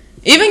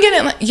 Even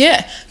getting, like,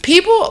 yeah.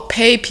 People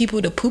pay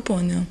people to poop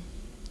on them.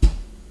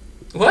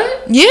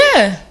 What?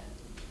 Yeah.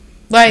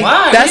 Like,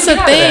 why? that's the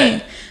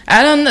thing.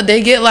 I don't know.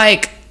 They get,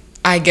 like,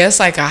 I guess,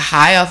 like, a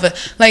high off of,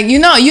 like, you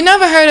know, you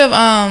never heard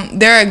of,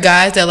 there are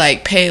guys that,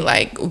 like, pay,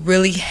 like,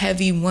 really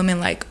heavy women,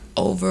 like,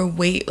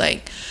 overweight,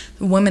 like,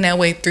 women that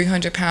weigh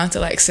 300 pounds to,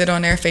 like, sit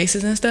on their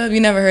faces and stuff. You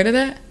never heard of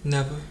that?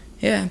 Never.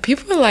 Yeah.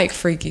 People are, like,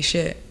 freaky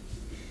shit.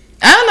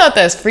 I don't know if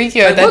that's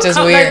freaky or like, that's just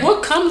weird. Like,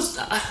 what comes...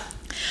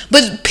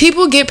 But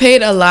people get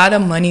paid a lot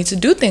of money to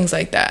do things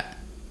like that.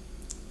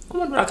 I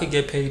wonder what I could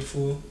get paid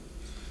for.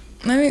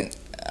 I mean,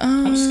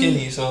 I'm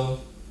skinny,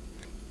 so...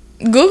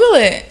 Google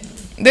it.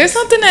 There's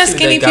something that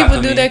skinny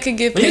people do that could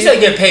get paid. When you say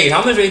get paid,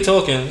 how much are you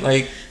talking?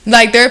 Like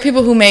there are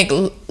people who make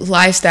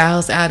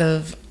lifestyles out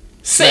of...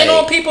 Sitting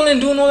on people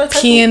and doing all that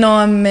type peeing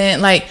on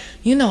men. Like,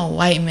 you know,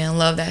 white men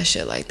love that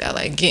shit like that.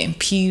 Like, getting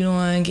peed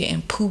on,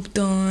 getting pooped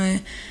on.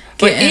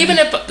 But even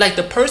if, like,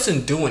 the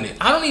person doing it,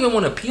 I don't even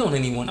want to pee on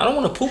anyone. I don't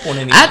want to poop on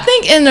anyone. I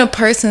think in the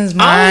person's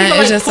mind,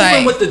 it's just pooping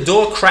like... with the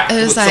door cracked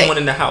with like, someone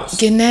in the house.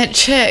 Getting that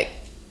check.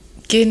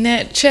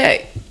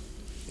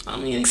 I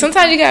mean...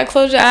 Sometimes you gotta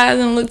close your eyes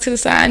and look to the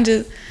side and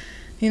just,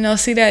 you know,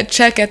 see that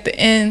check at the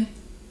end.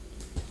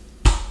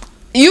 But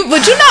you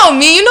know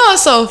me, you know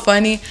it's so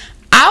funny.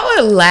 I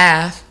would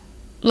laugh.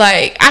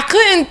 Like, I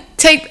couldn't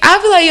take... I'd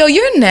be like, yo,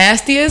 you're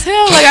nasty as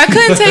hell. Like, I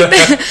couldn't take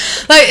that.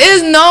 Like,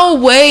 there's no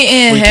way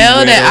in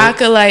hell that I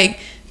could, like,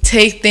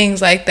 take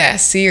things like that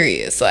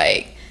serious.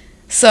 Like,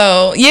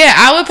 so, yeah,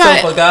 I would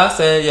probably... So if a guy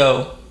said,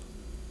 yo,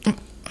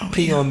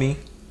 pee on me.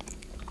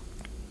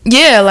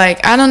 Yeah,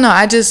 like, I don't know.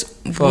 I just...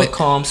 For a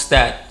calm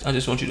stat, I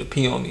just want you to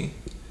pee on me.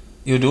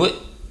 You'll do it?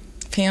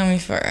 Pee on me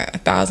for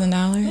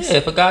 $1,000? Yeah,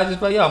 if a guy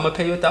just like, yo, I'm going to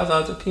pay you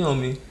 $1,000 to pee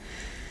on me.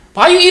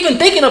 Why are you even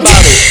thinking about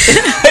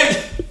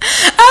it?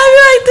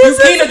 I'd be like, you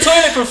pee in the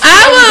toilet for free.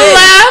 I would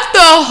laugh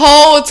the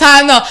whole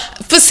time though.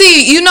 But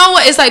see, you know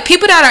what? It's like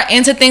people that are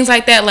into things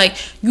like that, like,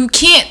 you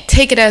can't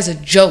take it as a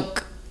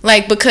joke.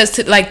 Like, because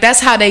like that's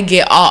how they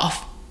get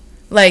off.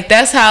 Like,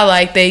 that's how,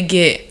 like, they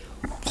get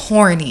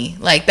horny.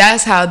 Like,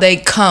 that's how they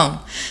come.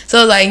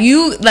 So like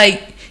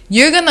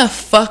you're gonna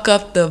fuck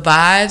up the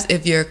vibes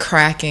if you're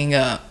cracking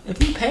up.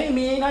 If you pay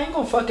me, I ain't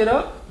gonna fuck it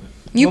up.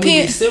 You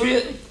pee?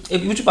 Serious?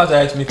 What you about to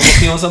ask me? If I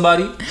pee on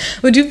somebody?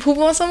 Would you poop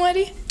on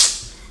somebody?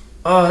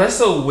 Oh, that's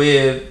so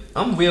weird.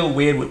 I'm real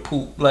weird with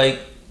poop.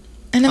 Like,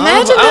 and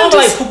imagine I don't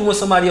like pooping with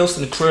somebody else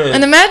in the crib.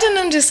 And imagine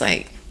them just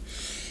like,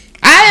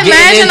 I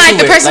imagine like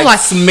the person like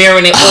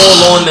smearing it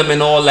all on them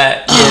and all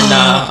that. Yeah,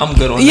 nah, I'm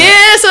good on that.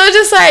 Yeah, so it's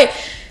just like,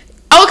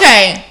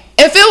 okay,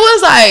 if it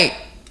was like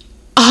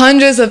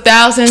hundreds of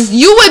thousands,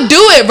 you would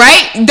do it,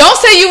 right? Don't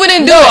say you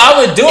wouldn't do it. No, I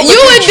would do it.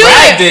 You would do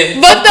it.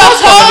 But the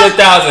whole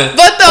 100,000.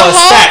 But the whole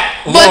stack.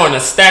 We're on a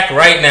stack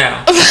right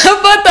now.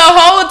 But the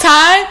whole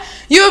time,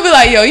 you would be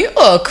like, yo, you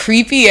a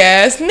creepy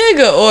ass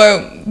nigga or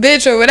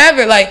bitch or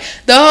whatever. Like,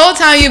 the whole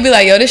time you'd be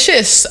like, yo, this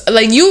shit is...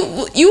 Like, you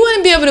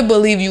wouldn't be able to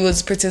believe you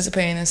was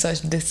participating in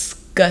such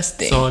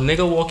disgusting... So a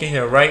nigga walk in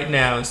here right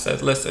now and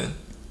says, listen,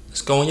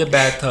 let's go in your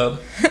bathtub.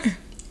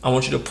 I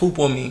want you to poop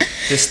on me.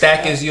 The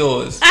stack is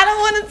yours. I don't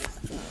want to...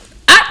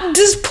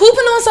 Just pooping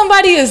on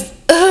somebody is...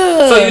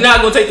 So you're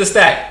not going to take the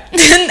stack?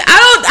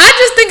 I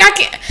just think I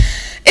can't...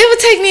 It would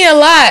take me a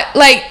lot.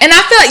 Like, and I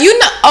feel like,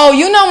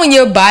 you know when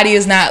your body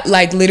is not,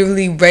 like,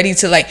 literally ready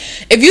to, like,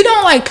 if you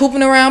don't like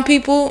pooping around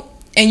people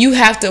and you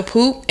have to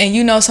poop and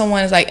you know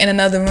someone is, like, in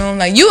another room,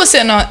 like, you were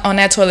sitting on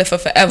that toilet for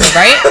forever,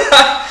 right?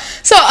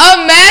 So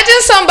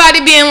imagine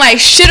somebody being like,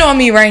 shit on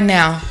me right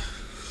now.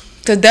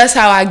 Because that's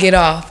how I get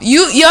off.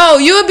 You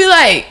would be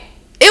like,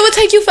 it would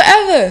take you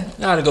forever.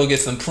 I gotta go get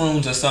some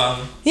prunes or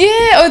something.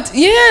 Yeah,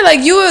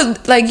 like you would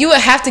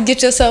have to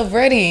get yourself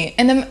ready,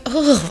 and then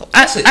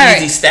that's an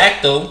easy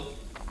stack though.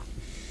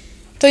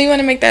 So you want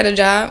to make that a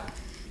job?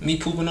 Me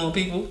pooping on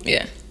people?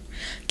 Yeah.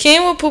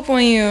 Ken will poop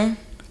on you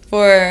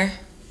for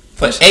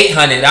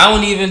 $800. I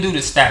don't even do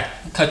the stack.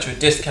 Cut you a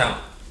discount.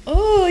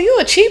 Oh, you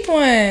a cheap one.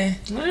 Yeah.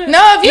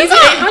 No, if you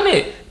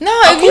 $800. No,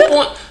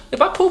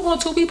 if I poop on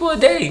 2 people a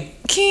day.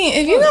 Ken,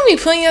 if you're gonna be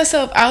putting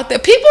yourself out there,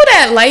 people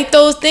that like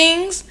those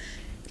things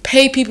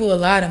pay people a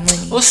lot of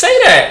money. Well, say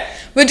that.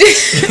 But you,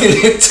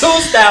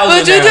 2,000. But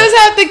you just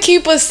have to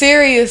keep a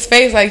serious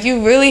face. Like,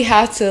 you really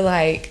have to,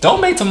 like...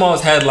 Don't make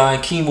tomorrow's headline,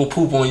 Keem will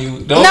poop on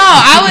you. No,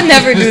 I would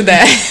never do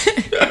that.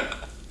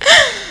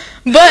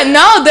 But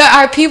no, there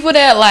are people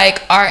that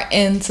like are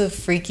into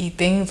freaky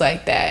things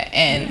like that,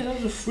 and yeah,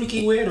 those are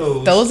freaky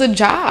weirdos. Those are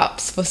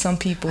jobs for some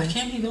people. I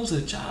can't believe those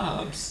are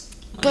jobs.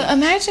 Like, but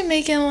imagine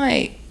making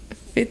like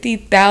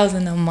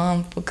 $50,000 a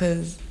month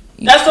because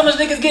that's so much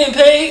niggas getting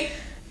paid.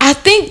 I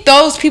think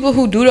those people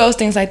who do those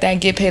things like that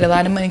get paid a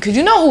lot of money because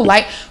you know who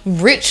like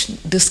rich,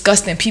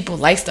 disgusting people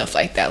like stuff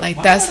like that. Like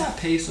why that's would I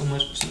pay so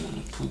much for someone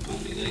to poop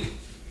on me? Like,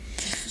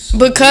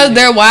 because weird.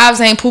 their wives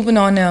ain't pooping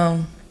on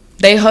them.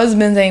 Their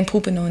husbands ain't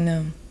pooping on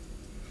them.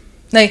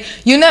 Like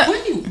you know.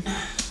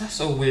 That's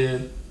so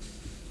weird.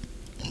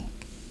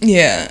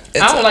 Yeah,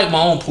 I don't like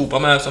my own poop.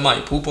 I'm gonna have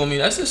somebody poop on me.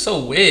 That's just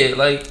so weird.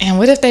 Like, and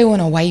what if they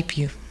want to wipe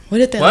you? What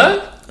if they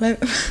what? Like,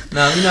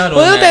 Nah, we not doing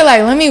what if that. they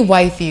like, let me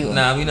wipe you?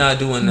 Nah, we not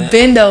doing that.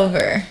 Bend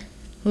over.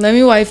 Let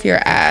me wipe your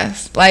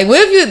ass. Like, what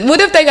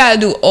if they gotta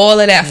do all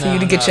of that for you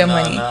to get your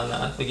money?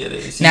 Nah, forget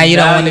it. See, now you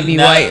don't want to be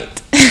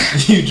wiped.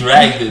 You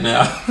dragged it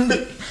now.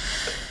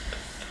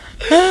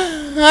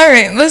 All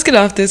right, let's get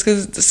off this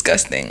because it's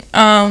disgusting.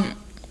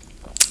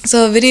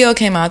 So a video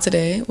came out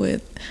today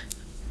with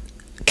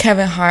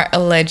Kevin Hart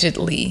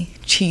allegedly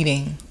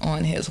cheating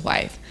on his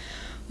wife,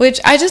 which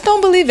I just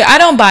don't believe it. I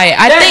don't buy it.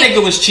 I think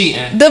nigga was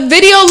cheating. The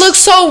video looks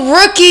so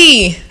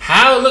rookie.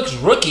 How it looks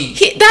rookie?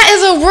 That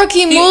is a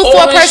rookie move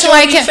for a person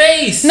like him.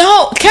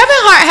 No, Kevin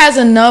Hart has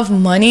enough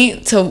money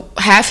to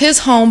have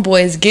his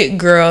homeboys get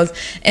girls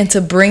and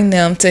to bring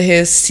them to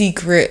his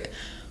secret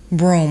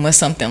room or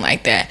something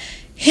like that.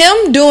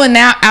 Him doing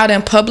that out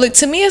in public,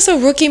 to me, it's a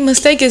rookie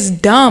mistake. It's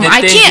dumb.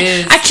 I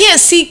can't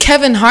see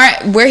Kevin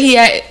Hart where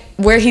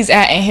he's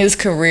at in his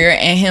career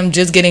and him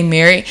just getting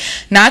married.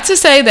 Not to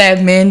say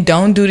that men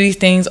don't do these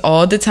things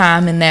all the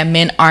time and that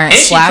men aren't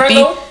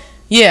sloppy.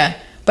 Yeah,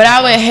 but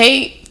I would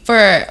hate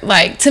for,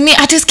 like, to me,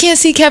 I just can't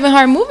see Kevin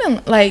Hart moving,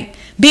 like,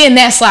 being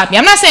that sloppy.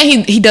 I'm not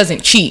saying he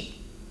doesn't cheat.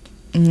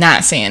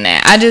 Not saying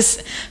that. I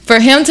just, for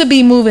him to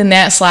be moving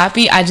that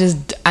sloppy, I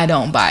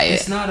don't buy it.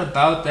 It's not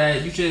about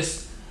that.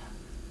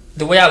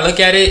 The way I look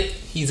at it,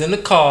 he's in the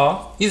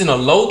car. He's in a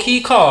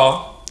low-key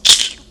car.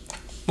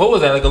 What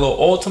was that, like a little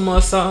Altima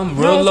or something?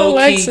 Real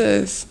low-key.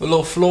 With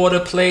little Florida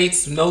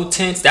plates, no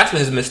tents. That's what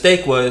his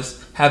mistake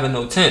was, having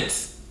no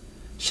tents.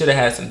 Should have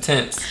had some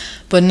tents.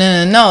 But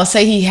no.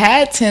 Say he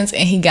had tents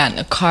and he got in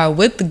the car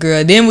with the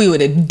girl. Then we would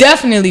have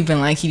definitely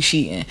been like he's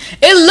cheating.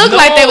 It looked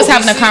like they was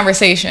having a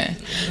conversation.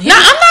 Now,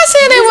 I'm not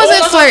saying they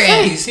wasn't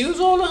flirting. He was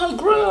all in her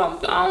grill.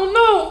 I don't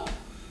know.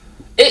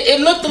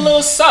 It looked a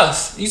little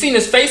sus. You seen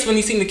his face when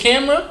he seen the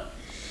camera?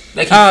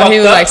 Like he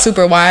was like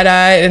super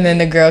wide-eyed, and then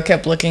the girl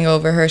kept looking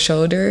over her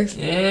shoulders.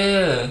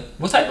 Yeah.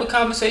 What type of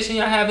conversation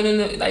y'all having in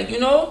the, like, you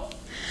know?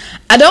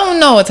 I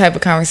don't know what type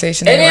of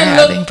conversation they were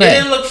having. It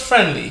didn't look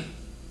friendly.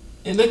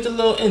 It looked a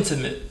little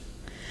intimate.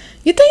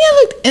 You think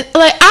it looked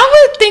like?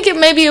 I would think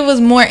maybe it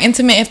was more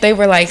intimate if they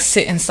were like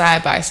sitting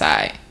side by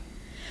side,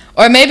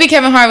 or maybe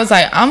Kevin Hart was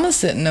like, "I'm gonna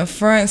sit in the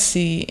front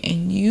seat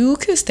and you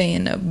could stay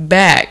in the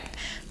back."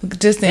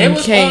 Just in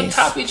case. They was on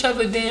top of each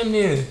other damn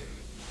near.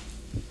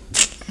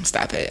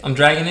 Stop it. I'm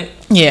dragging it?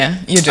 Yeah,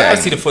 you're dragging. I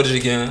gotta see the footage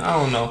again. I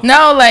don't know.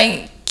 No,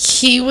 like,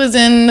 he was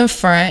in the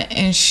front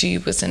and she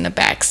was in the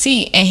back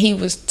seat and he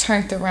was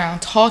turned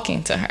around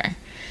talking to her.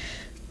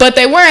 But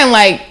they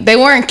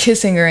weren't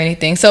kissing or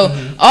anything. So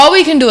all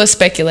we can do is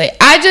speculate.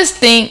 I just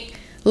think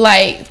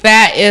like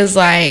that is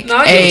like no,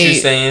 I get what you're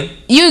saying.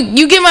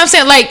 You get what I'm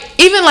saying? Like,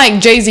 even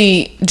like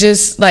Jay-Z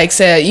just like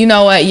said, you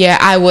know what? Yeah,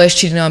 I was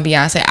cheating on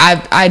Beyonce.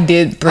 I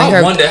did bring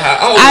her. Wonder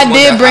how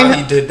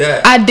he did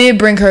that. I did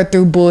bring her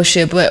through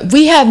bullshit, but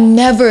we haven't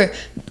even.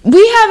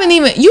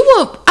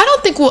 I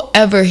don't think we'll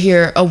ever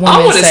hear a woman say.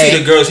 I want to see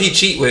the girls he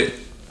cheat with.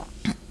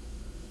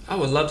 I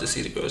would love to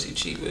see the girls he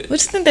cheat with. What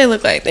do you think they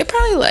look like? They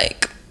probably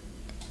like.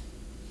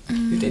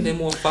 You think they're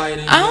more fire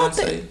than Beyonce? I don't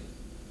think.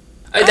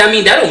 I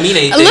mean, that don't mean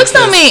anything. Looks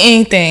don't mean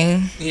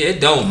anything. Yeah, it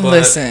don't. But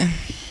listen,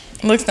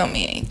 looks don't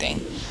mean anything.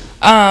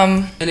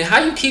 And then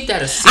how you keep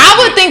that a secret?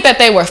 I would think that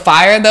they were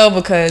fire though,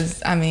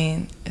 because I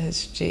mean,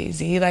 it's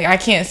Jay-Z. Like, I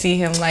can't see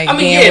him like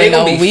being with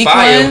no weak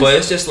ones. But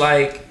it's just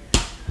like,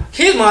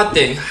 here's my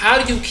thing: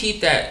 how do you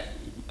keep that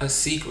a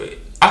secret?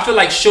 I feel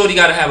like Shorty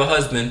gotta have a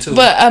husband too.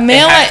 But a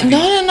man like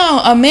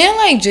a man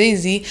like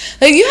Jay-Z,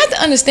 like, you have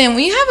to understand,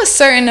 when you have a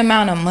certain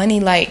amount of money,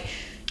 like,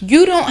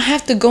 you don't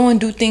have to go and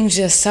do things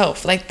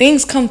yourself. Like,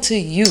 things come to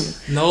you.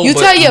 No, you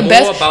tell your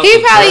best.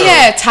 He probably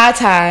had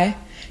Tata.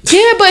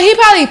 Yeah, but he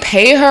probably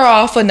paid her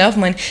off enough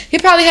money. He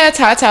probably had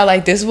Tata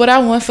like, this is what I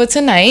want for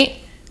tonight.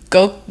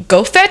 Go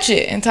fetch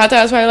it. And Tata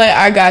was probably like,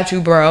 I got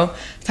you, bro.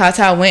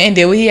 Tata went and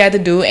did what he had to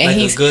do, and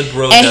like a good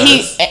bro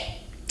does.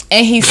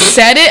 He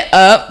set it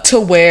up to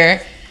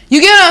where,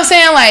 you get what I'm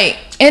saying? Like,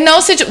 in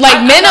those situations,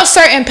 like, men of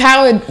certain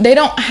power, they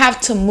don't have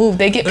to move.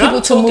 They get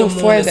people to move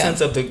for them. In the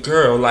sense of the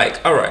girl,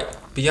 like, all right,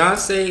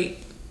 Beyonce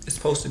is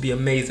supposed to be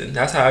amazing.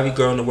 That's how every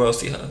girl in the world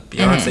see her.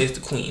 Beyonce is the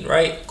queen,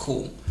 right?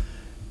 Cool.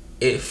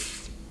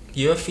 If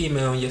you're a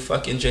female and you're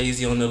fucking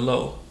Jay-Z on the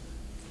low,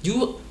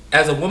 you,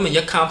 as a woman,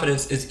 your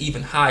confidence is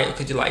even higher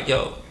because you're like,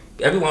 yo,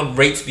 everyone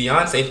rates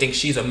Beyonce and thinks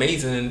she's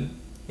amazing, and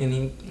and he,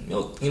 you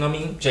know what I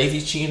mean.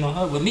 Jay-Z's cheating on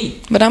her with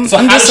me. But I'm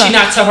how just does she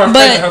not tell her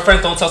friends, and her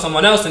friends don't tell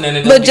someone else, and then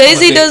it but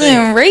Jay-Z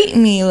doesn't rate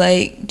me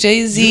like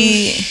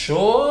Jay-Z. You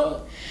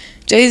sure?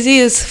 Jay-Z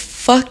is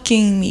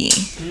fucking me.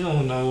 You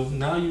don't know.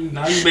 Now you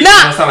make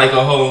it sound like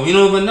a hoe. You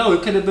don't even know.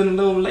 It could have been a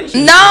little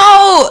relationship.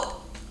 No,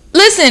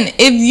 listen.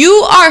 If you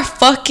are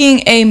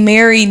fucking a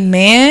married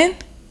man,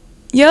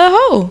 you're a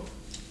hoe.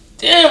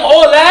 Damn,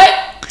 all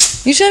that.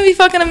 You shouldn't be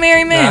fucking a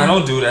married man. Nah,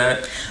 don't do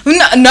that.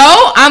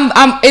 No,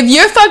 I'm. If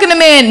you're fucking a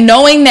man,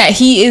 knowing that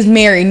he is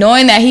married,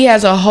 knowing that he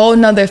has a whole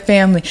nother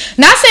family,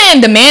 not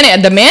saying the man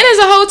is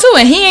a hoe too,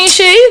 and he ain't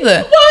shit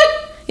either.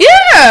 What?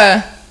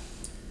 Yeah.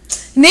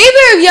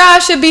 Neither of y'all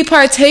should be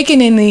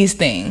partaking in these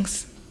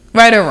things,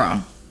 right or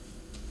wrong.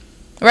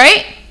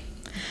 Right?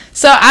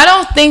 So I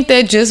don't think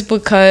that just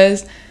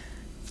because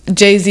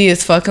Jay-Z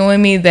is fucking with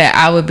me that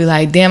I would be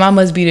like, damn, I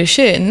must be the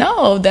shit.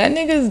 No, that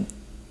nigga's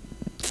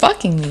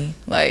fucking me.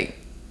 Like,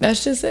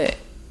 that's just it.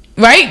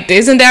 Right?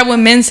 Isn't that what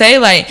men say?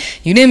 Like,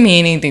 you didn't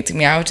mean anything to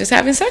me. I was just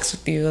having sex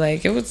with you.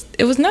 Like, it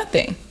was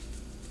nothing.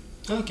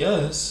 I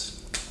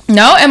guess.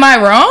 No? Am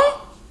I wrong?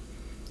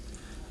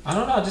 I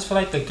don't know. I just feel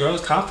like the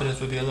girl's confidence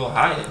would be a little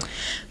higher.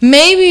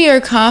 Maybe your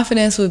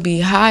confidence would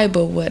be high,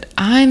 but what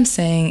I'm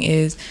saying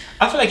is,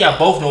 I feel like y'all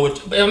both know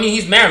what. I mean,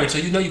 he's married, so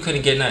you know you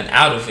couldn't get nothing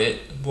out of it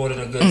more than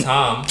a good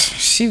time.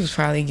 She was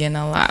probably getting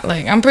a lot.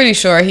 Like, I'm pretty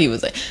sure he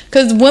was like,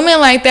 because women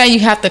like that, you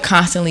have to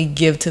constantly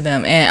give to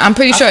them, and I'm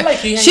pretty sure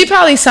she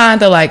probably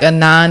signed a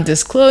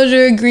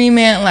non-disclosure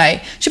agreement.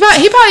 Like, he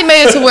probably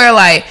made it to where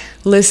like,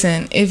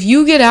 listen, if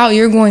you get out,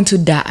 you're going to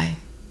die.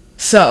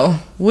 So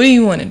what do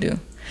you want to do?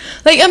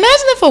 Like, imagine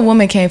if a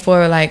woman came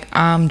forward like,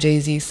 I'm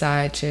Jay-Z's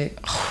side chick.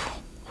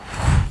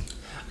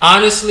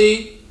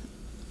 Honestly,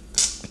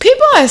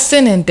 people are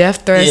sending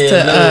death threats to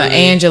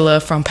Angela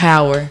from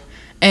Power,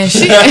 and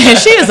she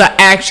is an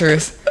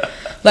actress.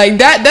 Like,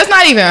 that's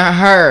not even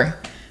her.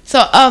 So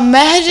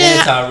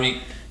imagine, Tyreek.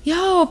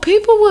 Yo,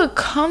 people would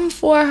come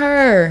for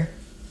her.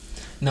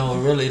 No,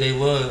 really, they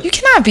would. You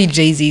cannot be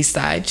Jay-Z's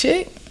side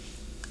chick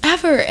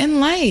ever in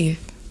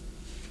life.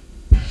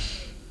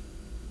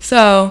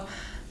 So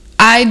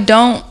I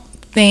don't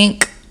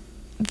think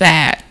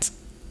that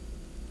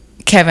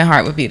Kevin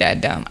Hart would be that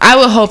dumb. I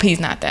would hope he's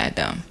not that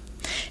dumb.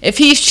 If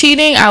he's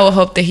cheating, I would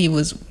hope that he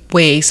was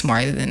way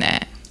smarter than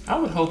that. I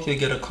would hope he'd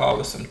get a car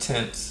with some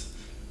tents.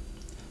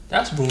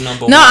 That's rule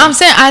number one. No, I'm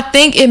saying I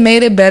think it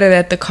made it better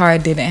that the car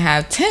didn't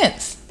have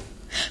tents.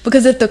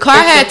 Because if the car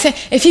had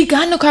tents, if he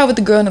got in the car with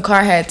the girl and the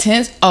car had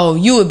tents, oh,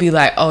 you would be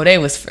like, oh, they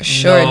was for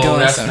sure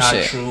doing some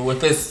shit. No, that's not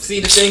true. See,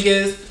 the thing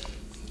is,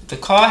 the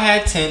car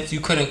had tents,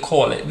 you couldn't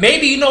call it.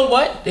 Maybe, you know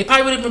what? They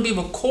probably wouldn't even be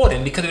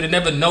recording because they would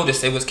never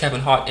noticed it was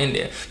Kevin Hart in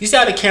there. You see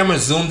how the camera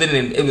zoomed in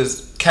and it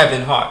was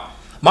Kevin Hart.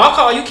 My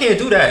car, you can't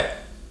do that.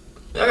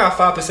 I got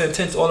 5%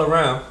 tents all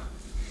around.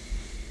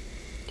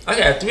 I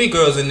got 3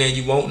 girls in there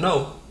you won't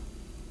know.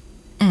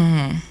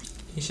 Mm-hmm.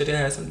 You should have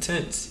had some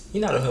tents.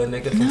 You're not a hood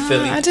nigga from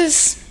Philly. That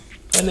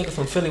nigga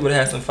from Philly would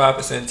have had some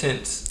 5%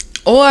 tents.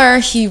 Or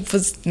he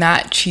was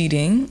not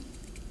cheating.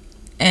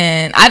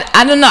 And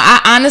I don't know.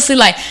 I honestly,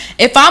 like,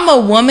 if I'm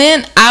a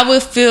woman, I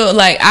would feel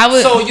like I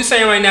would. So you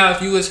saying right now,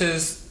 if you was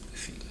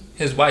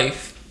his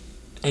wife,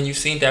 and you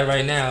seen that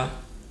right now,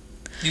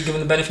 you give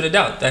him the benefit of the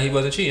doubt that he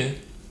wasn't cheating?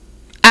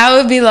 I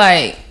would be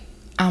like,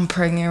 I'm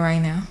pregnant right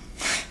now.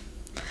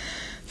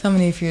 So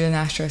many of you to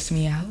not stress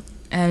me out.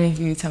 And if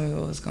you tell me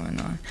what was going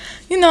on,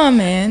 you know,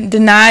 man,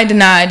 deny.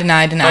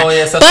 Oh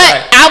yes, but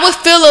right. I would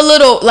feel a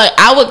little like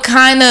I would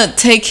kind of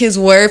take his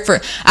word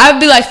for. I'd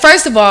be like,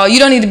 first of all, you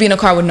don't need to be in a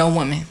car with no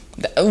woman.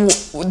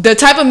 The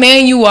type of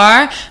man you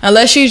are,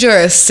 unless she's your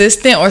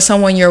assistant or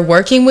someone you're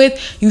working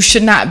with, you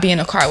should not be in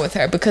a car with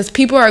her because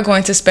people are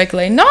going to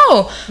speculate.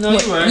 No, you're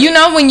right. You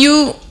know,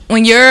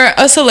 when you're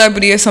a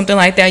celebrity or something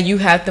like that, you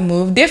have to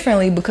move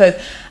differently because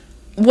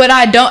what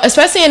I don't,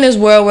 especially in this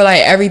world where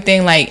like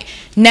everything like.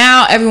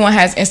 Now everyone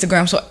has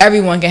Instagram, so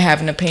everyone can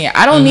have an opinion.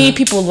 I don't need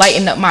people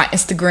lighting up my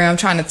Instagram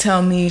trying to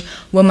tell me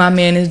what my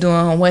man is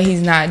doing, what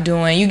he's not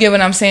doing. You get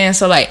what I'm saying?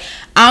 So like,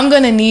 I'm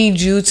gonna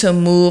need you to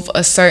move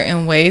a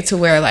certain way to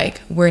where like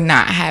we're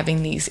not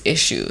having these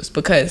issues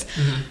because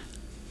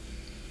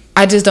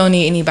I just don't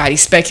need anybody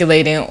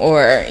speculating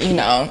or, you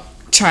know,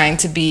 trying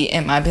to be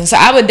in my business. So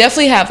I would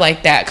definitely have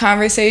like that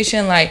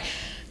conversation. Like,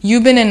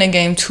 you've been in the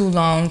game too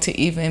long to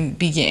even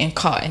be getting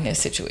caught in this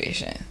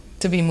situation.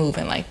 To be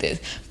moving like this.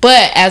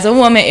 But as a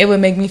woman, it would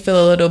make me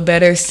feel a little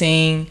better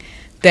seeing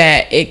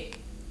that it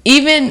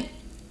even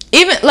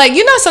like,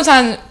 you know,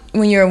 sometimes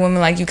when you're a woman,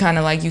 like you kind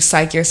of like you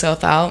psych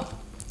yourself out,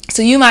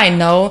 so you might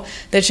know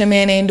that your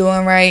man ain't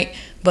doing right,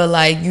 but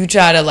like you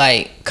try to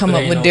like come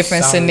up with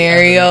different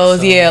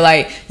scenarios.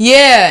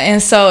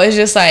 And so it's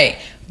just like,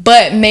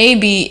 but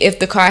maybe if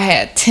the car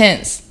had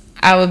tents,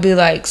 I would be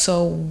like,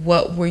 so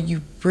what were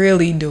you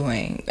really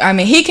doing? I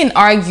mean, he can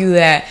argue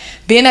that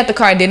being that the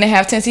car didn't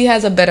have tents, he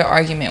has a better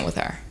argument with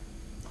her.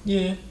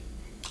 Yeah.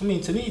 I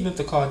mean, to me, even if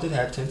the car did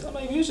have tents, I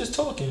mean, we was just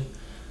talking.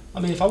 I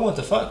mean, if I wanted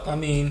to fuck, I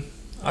mean,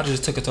 I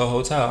just took it to a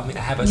hotel. I mean,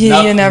 I have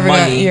enough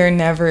money. You're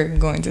never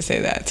going to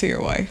say that to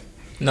your wife.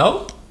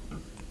 No?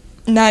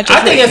 Not your,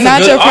 I think it's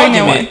not a your good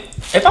pregnant argument. one.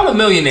 If I'm a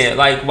millionaire,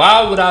 like,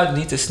 why would I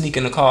need to sneak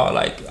in the car?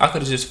 Like, I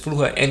could have just flew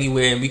her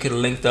anywhere and we could have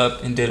linked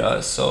up and did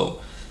us.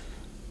 So,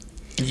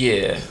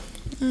 yeah.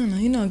 I don't know.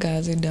 You know,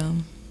 guys are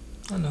dumb.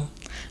 I know.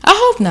 I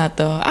hope not,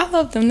 though. I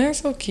love them. They're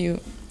so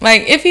cute.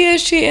 Like, if he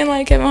is cheating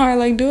like Kevin Hart,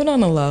 like, do it on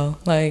the low.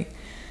 Like,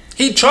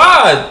 he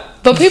tried.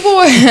 but people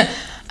were...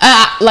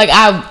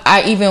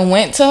 I even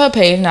went to her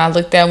page and I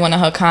looked at one of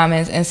her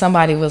comments and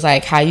somebody was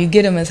like, how you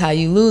get him is how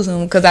you lose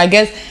him. Because I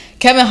guess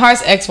Kevin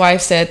Hart's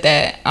ex-wife said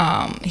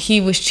that he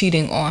was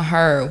cheating on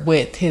her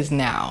with his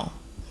now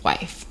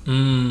wife.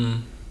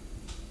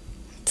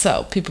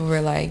 So people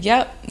were like,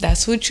 yep,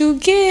 that's what you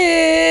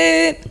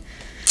get.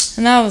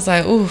 And I was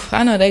like, ooh,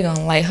 I know they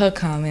gonna light her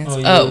comments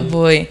up,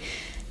 boy.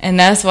 And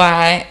that's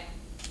why,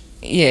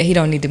 he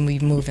don't need to be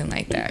moving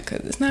like that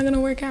because it's not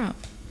gonna work out.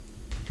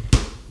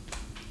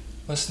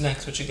 What's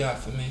next? What you got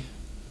for me?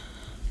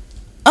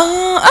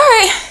 All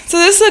right. So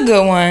this is a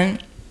good one.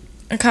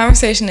 The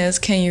conversation is,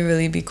 can you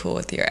really be cool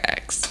with your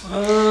ex?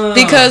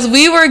 Because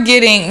we were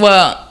getting,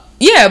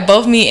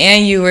 both me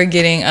and you were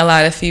getting a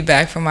lot of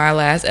feedback from our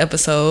last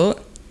episode.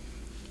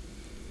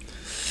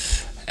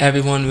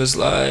 Everyone was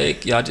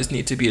like, y'all just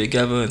need to be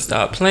together and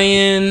stop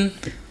playing.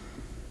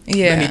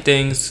 Yeah. Many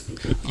things.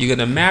 You're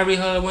going to marry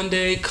her one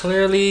day,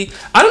 clearly.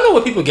 I don't know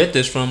where people get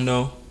this from,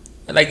 though.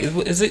 Like,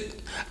 is it...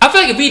 I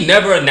feel like if we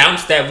never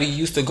announced that we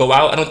used to go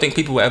out, I don't think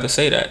people would ever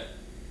say that.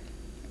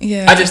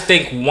 Yeah. I just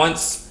think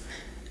once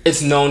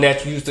it's known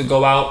that you used to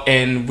go out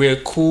and we're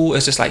cool,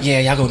 it's just like, yeah,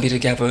 y'all gonna be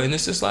together. And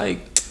it's just like...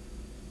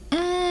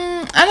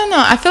 I don't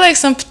know. I feel like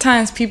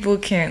sometimes people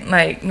can,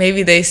 like,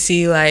 maybe they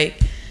see, like,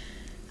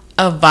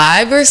 a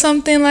vibe or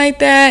something like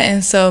that.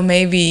 And so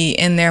maybe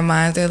in their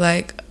minds, they're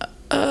like,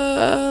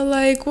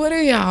 what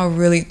are y'all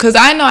really... Because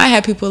I know I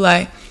had people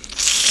like,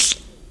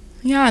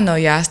 y'all know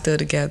y'all still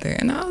together.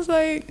 And I was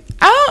like...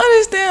 I don't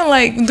understand,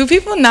 like, do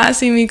people not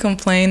see me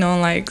complain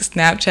on, like,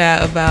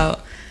 Snapchat about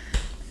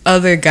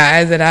other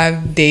guys that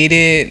I've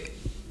dated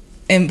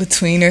in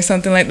between or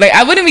something like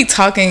I wouldn't be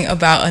talking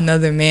about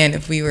another man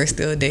if we were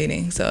still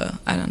dating, so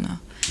I don't know.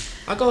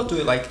 I go through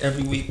it, like,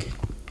 every week.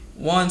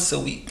 Once a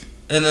week.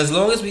 And as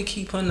long as we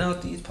keep putting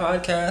out these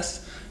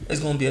podcasts, it's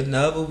going to be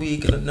another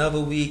week and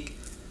another week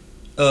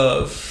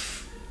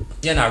of,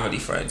 you're not really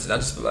friends. And I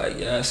just be like,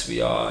 yes,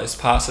 we are. It's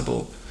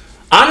possible.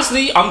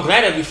 Honestly, I'm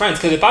glad that we're friends,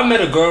 because if I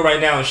met a girl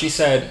right now and she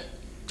said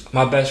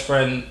my best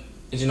friend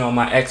is,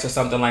 my ex or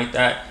something like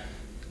that,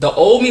 the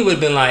old me would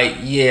have been like,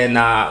 yeah,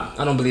 nah,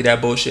 I don't believe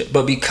that bullshit.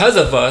 But because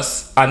of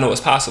us, I know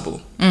it's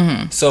possible.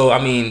 Mm-hmm. So,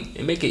 I mean,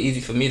 it make it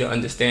easy for me to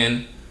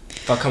understand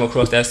if I come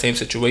across that same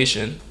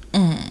situation.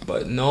 Mm-hmm.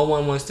 But no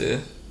one wants to... Yeah,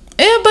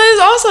 but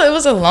it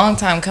was a long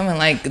time coming.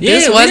 Like,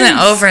 this wasn't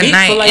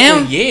overnight. For like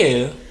a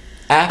year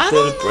after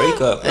the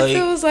breakup. Like,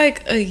 it was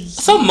like a year.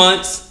 Some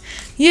months.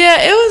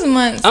 Yeah, it was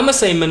months. I'm gonna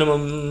say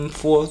minimum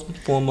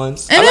 4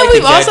 months. And then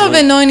we've also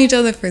been knowing each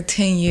other for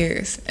 10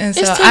 years. And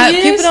so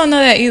people don't know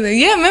that either.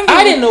 Yeah, remember?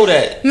 I didn't know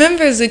that.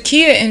 Remember,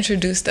 Zakia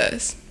introduced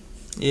us.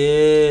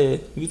 Yeah,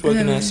 we was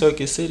working at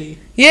Circuit City.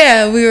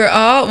 Yeah, we were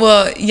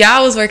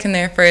y'all was working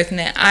there first, and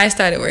then I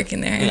started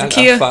working there. And I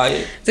got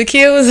fired.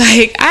 Zakia was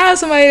like, I have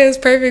somebody that's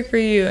perfect for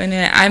you. And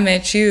then I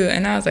met you,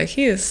 and I was like,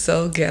 he is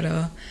so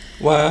ghetto.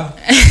 Wow.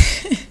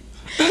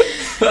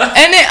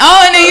 and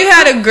then you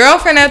had a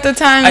girlfriend at the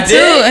time too,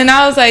 and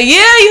I was like, yeah,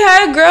 you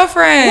had a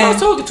girlfriend. Who I was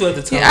talking to at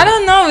the time? Yeah, I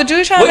don't know, but you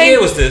were trying What year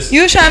was this?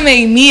 You were trying to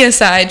make me a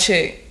side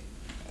chick.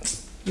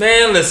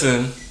 Man,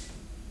 listen,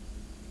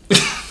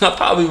 I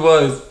probably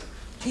was.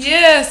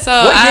 Yeah, so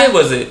what year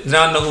was it?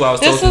 Now I know who I was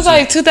talking to. This was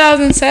like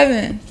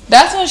 2007.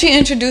 That's when she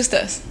introduced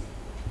us.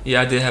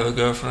 Yeah, I did have a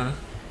girlfriend.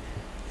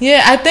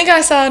 Yeah, I think I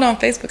saw it on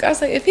Facebook. I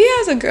was like, if he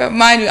has a girl,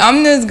 mind you,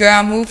 I'm this girl.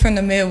 I moved from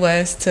the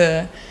Midwest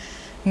to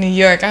New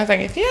York. I was like,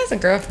 if he has a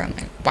girlfriend,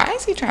 like, why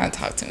is he trying to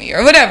talk to me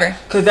or whatever?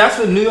 Because that's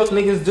what New York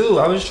niggas do.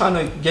 I was just trying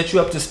to get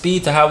you up to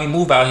speed to how we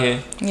move out here.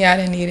 Yeah, I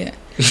didn't need it.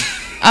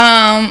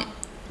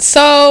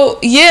 So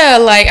yeah,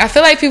 like, I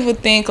feel like people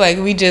think like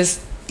we just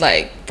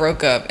like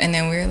broke up and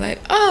then we were like,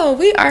 oh,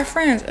 we are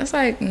friends. It's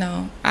like,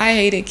 no, I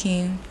hated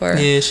Keem for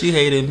she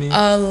hated me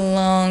a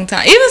long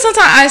time. Even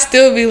sometimes I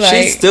still be like,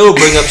 she still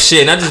bring up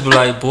shit and I just be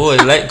like, boy,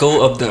 let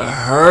go of the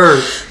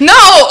hurt. No,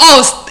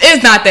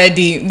 it's not that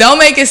deep. Don't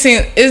make it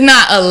seem it's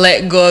not a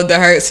let go of the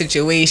hurt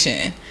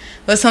situation.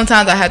 But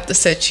sometimes I have to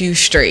set you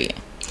straight.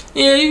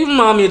 Yeah, you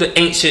remind me of the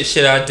ain't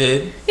shit I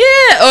did.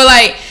 Yeah, or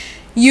like,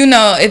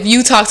 if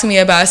you talk to me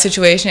about a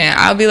situation,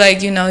 I'll be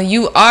like,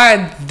 you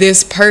are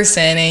this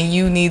person and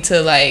you need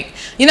to, like,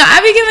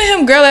 I be giving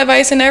him girl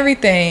advice and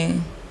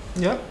everything.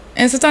 Yep.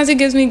 And sometimes he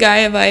gives me guy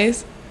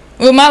advice.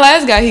 With my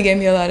last guy, he gave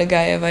me a lot of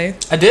guy advice.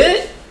 I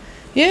did?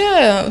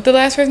 Yeah, the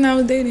last person I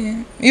was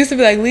dating. He used to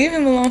be like, leave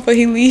him alone before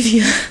he leave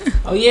you.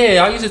 Oh,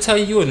 yeah, I used to tell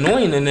you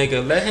annoying a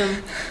nigga.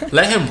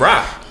 Let him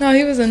rock. No,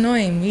 he was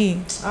annoying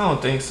me. I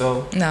don't think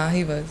so. No,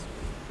 he was.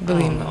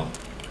 Believe me.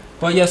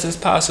 But yes, it's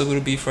possible to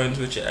be friends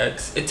with your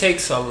ex. It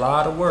takes a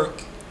lot of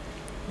work.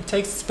 It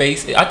takes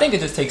space. I think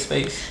it just takes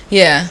space.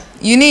 Yeah.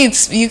 You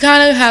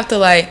kind of have to,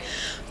 like,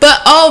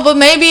 But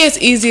maybe it's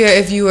easier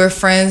if you were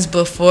friends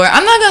before.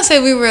 I'm not gonna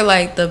say we were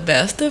like the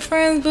best of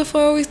friends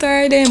before we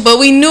started dating, but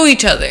we knew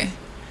each other.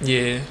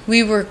 Yeah.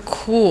 We were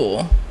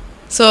cool.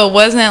 So it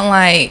wasn't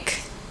like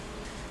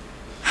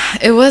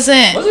it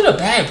wasn't. Was it a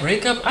bad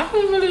breakup? I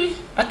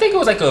think it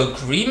was like an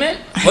agreement.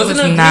 Was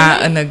it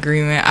not an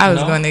agreement? I was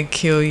gonna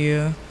kill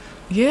you.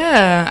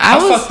 Yeah, I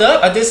fucked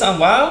up. I did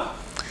something wild.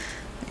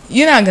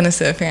 You're not gonna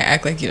sit up here and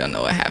act like you don't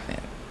know what happened.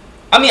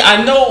 I mean,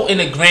 I know in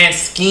the grand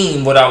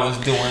scheme what I was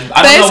doing.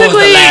 I Basically, don't know what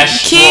was the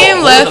last straw.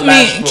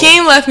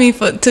 Keem left me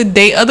to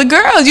date other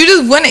girls. You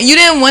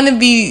didn't want to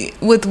be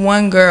with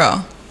one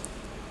girl.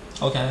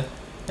 Okay,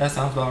 that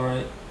sounds about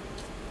right.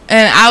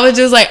 And I was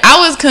just like, I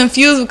was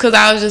confused because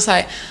I was just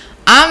like,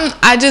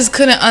 I just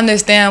couldn't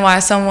understand why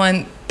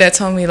someone that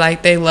told me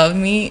like they loved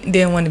me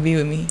didn't want to be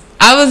with me.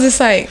 I was just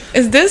like,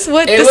 is this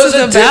what this is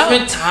about? It was a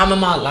different time in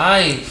my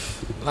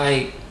life.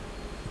 Like,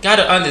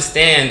 gotta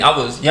understand, I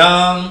was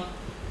young.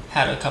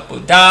 Had a couple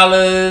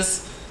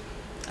dollars.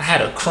 I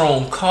had a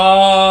chrome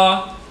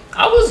car.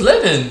 I was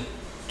living,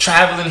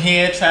 traveling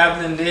here,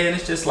 traveling there. And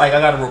it's just like I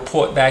got to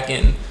report back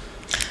in.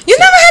 You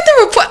never had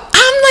to report.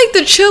 I'm like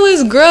the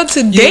chillest girl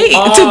to date,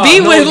 to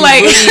be with.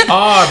 Like, really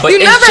are, but you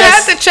never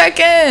had to check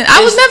in.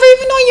 I was never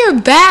even on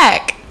your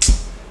back.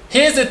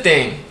 Here's the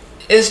thing.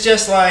 It's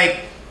just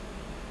like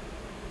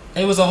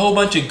there was a whole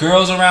bunch of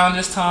girls around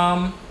this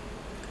time.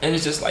 And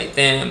it's just like,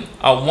 damn,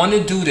 I want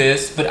to do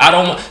this, but I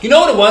don't want. You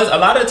know what it was? A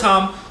lot of the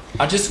time,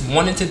 I just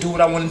wanted to do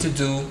what I wanted to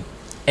do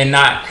and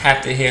not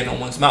have to hear no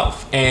one's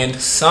mouth. And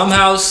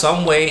somehow,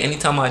 some way,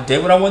 anytime I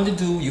did what I wanted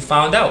to do, you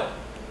found out.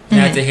 And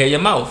I had to hear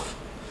your mouth.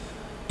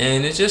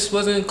 And it just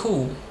wasn't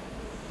cool.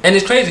 And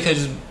it's crazy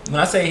because when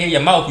I say hear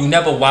your mouth, you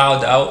never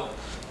wild out,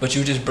 but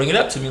you just bring it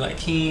up to me like,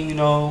 Keem, you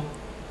know,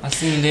 I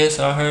seen this,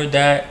 I heard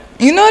that.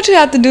 You know what you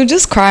have to do?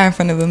 Just cry in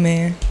front of a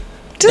man.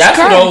 That's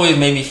what always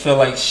made me feel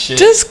like shit.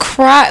 Just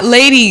cry.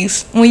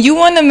 Ladies, when you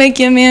want to make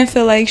your man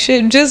feel like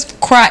shit, just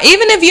cry.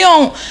 Even if you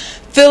don't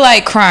feel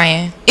like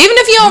crying. Even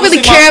if you don't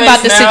really care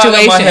about the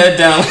situation. My head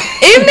down.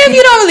 Even if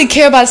you don't really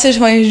care about the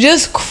situation,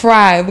 just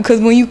cry.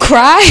 Because when you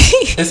cry...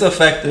 it's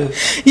effective.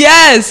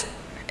 Yes.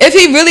 If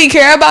he really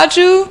care about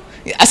you,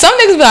 some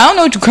niggas be like, I don't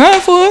know what you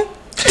crying for.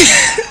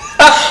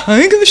 I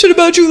ain't give a shit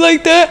about you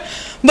like that.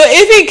 But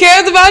if he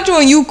cares about you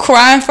and you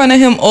cry in front of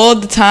him all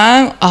the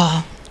time,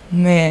 oh,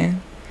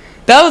 man.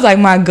 That was like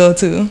my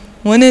go-to.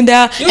 When in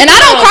doubt. And I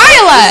don't cry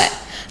a lot.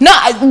 No,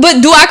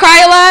 but do I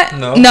cry a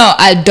lot? No,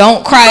 I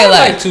don't cry a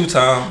lot. Like 2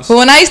 times. But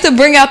when I used to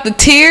bring out the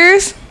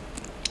tears,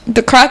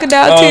 the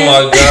crocodile tears.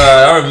 Oh my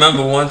God. I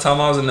remember one time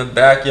I was in the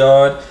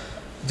backyard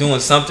doing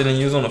something and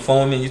you was on the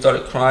phone with me and you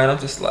started crying. I'm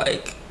just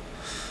like...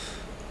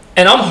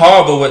 And I'm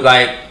horrible with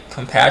like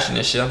compassion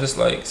and shit. I'm just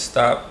like,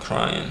 stop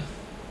crying.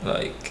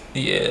 Like,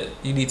 yeah,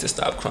 you need to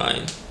stop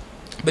crying.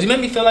 But you made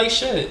me feel like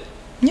shit.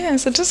 Yeah,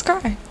 so just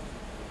cry.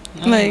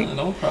 No, like,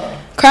 don't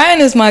cry. Crying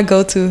is my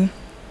go-to.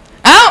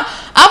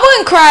 I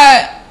wouldn't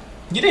cry.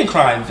 You didn't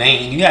cry in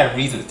vain. You had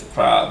reasons to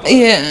cry. But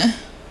yeah.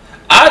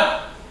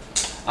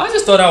 I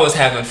just thought I was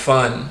having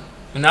fun,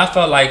 and I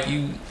felt like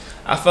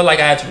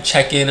I had to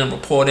check in and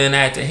report in.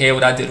 I had to hear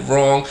what I did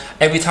wrong.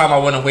 Every time I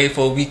went away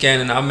for a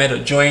weekend and I met a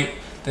joint,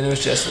 then it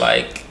was just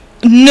like,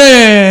 no.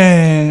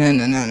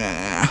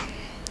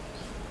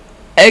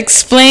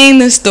 Explain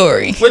the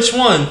story. Which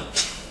one?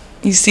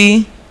 You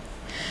see?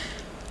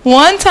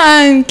 One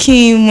time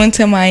Keem went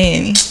to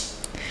Miami.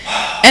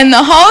 And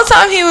the whole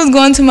time he was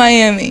going to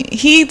Miami,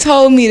 he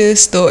told me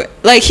this story.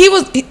 Like he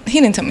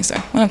didn't tell me the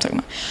story. What I'm talking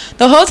about.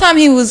 The whole time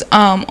he was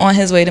on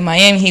his way to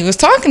Miami, he was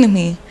talking to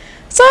me.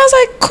 So I was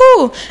like,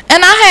 cool.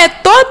 And I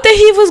had thought that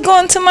he was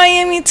going to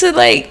Miami to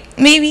like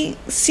maybe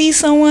see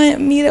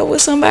someone, meet up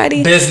with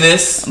somebody.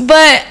 Business.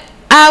 But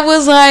I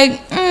was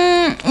like,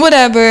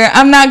 whatever.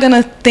 I'm not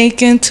gonna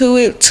think into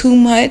it too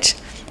much.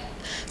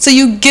 So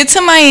you get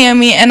to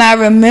Miami, and I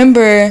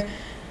remember,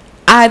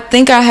 I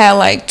think I had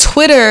like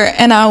Twitter,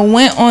 and I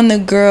went on the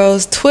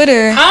girl's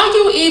Twitter. How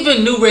you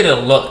even knew where to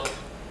look?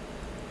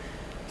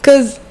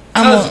 Because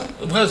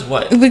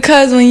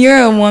when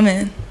you're a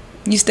woman,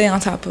 you stay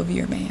on top of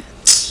your man,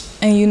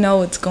 and you know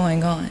what's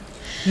going on.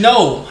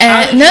 No.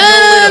 And no.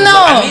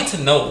 I need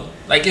to know.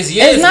 Like, it's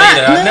years later.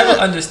 I never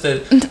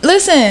understood.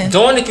 Listen.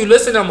 Dawn, if you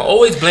listen, I'm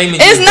always blaming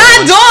you. It's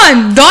not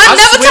Dawn. Dawn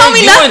never told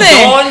me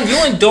nothing. You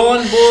and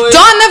Dawn, boy.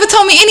 Dawn never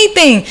told me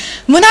anything.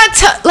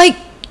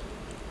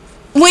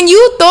 When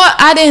you thought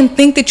I didn't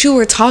think that you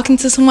were talking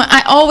to someone,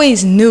 I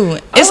always knew.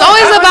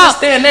 I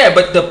understand that,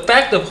 but the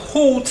fact of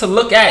who to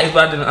look at is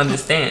what I didn't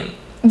understand.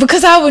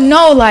 Because I would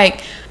know,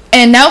 like...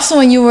 And that's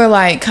when you were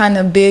like kind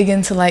of big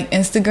into like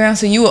Instagram,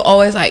 so you would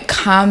always like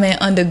comment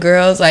under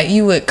girls, like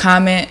you would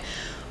comment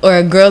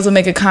or girls would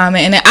make a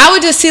comment, and then I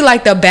would just see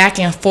like the back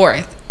and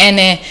forth, and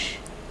then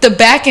the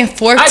back and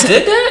forth. I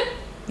did that?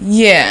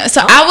 Yeah, so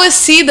I would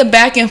see the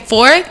back and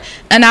forth,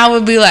 and I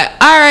would be like,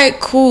 all right,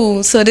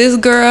 cool. So this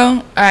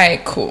girl, all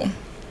right, cool.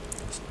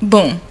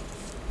 Boom.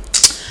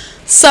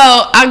 So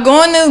I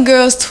go on this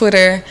girl's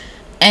Twitter,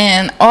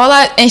 and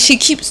she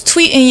keeps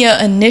tweeting your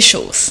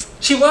initials.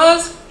 She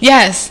was?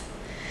 Yes.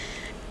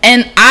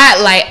 And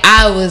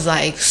I was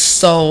like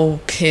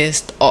so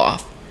pissed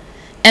off.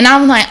 And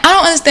I'm like, I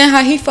don't understand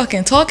how he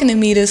fucking talking to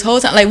me this whole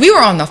time. Like, we were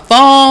on the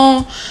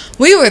phone,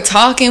 we were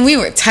talking, we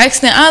were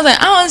texting. I was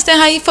like, I don't understand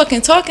how he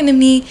fucking talking to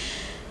me.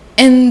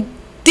 And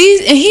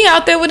he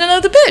out there with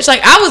another bitch.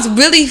 Like, I was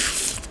really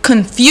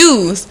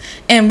confused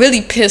and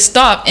really pissed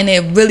off, and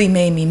it really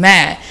made me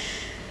mad.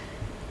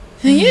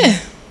 And yeah.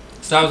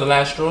 So that was the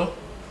last straw?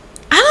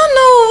 I don't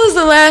know what was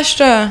the last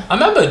straw. I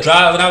remember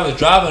when I was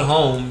driving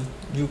home,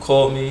 you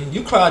called me.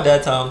 You cried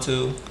that time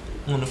too.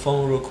 On the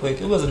phone real quick.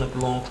 It wasn't a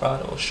long cry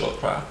though, a short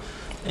cry.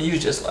 And you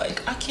was just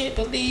like, I can't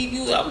believe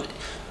you.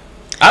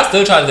 I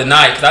still try to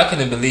deny it because I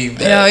couldn't believe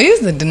that. Yo, I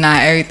used to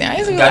deny everything. I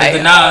used to be like,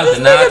 deny, this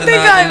nigga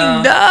think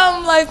I'm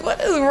dumb. Like, what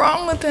is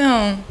wrong with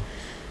him?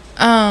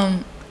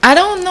 I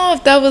don't know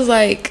if that was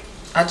like...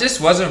 I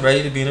just wasn't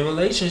ready to be in a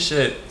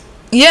relationship.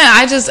 Yeah,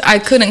 I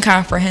couldn't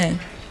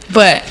comprehend.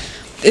 But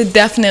it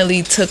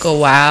definitely took a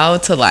while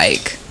to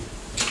like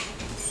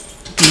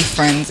be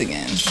friends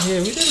again. Yeah,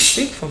 we didn't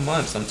speak for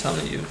months, I'm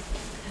telling you.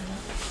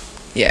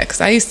 Yeah,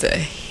 because I used to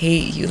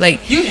hate you.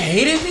 Like, you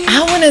hated me?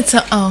 I wanted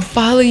to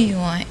follow you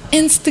on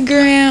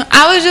Instagram.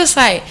 I was just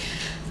like,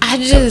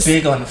 That's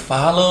big on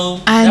follow.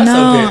 I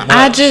know.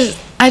 I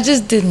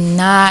just did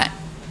not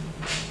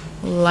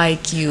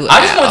like you.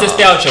 I just wanted to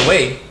stay out your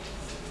way.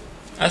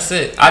 That's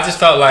it. I just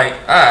felt like,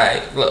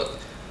 alright, look,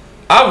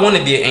 I want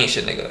to be an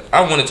ancient nigga.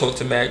 I want to talk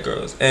to mad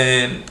girls.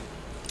 And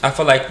I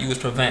felt like you was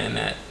preventing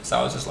that. So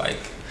I was just like,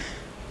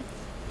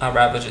 I'd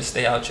rather just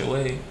stay out your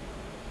way.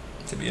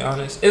 To be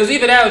honest, it was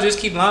either that or just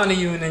keep lying to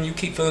you and then you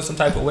keep feeling some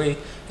type of way,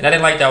 and I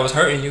didn't like that I was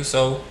hurting you,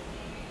 so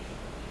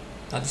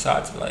I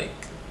decided to like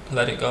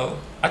let it go.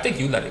 I think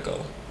you let it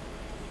go,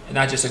 and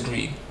I just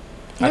agreed.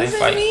 I didn't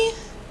fight. Me?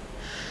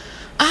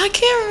 I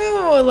can't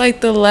remember what like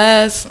the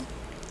last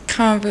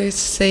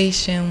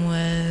conversation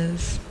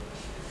was.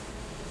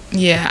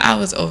 Yeah, I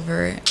was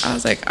over it. I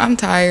was like, I'm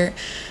tired,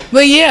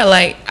 but yeah,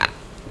 like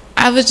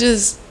I was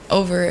just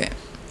over it.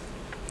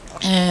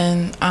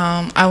 And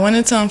I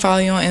wanted to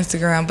unfollow you on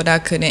Instagram, but I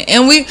couldn't.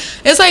 And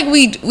it's like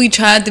we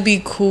tried to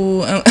be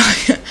cool. And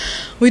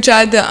we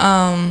tried to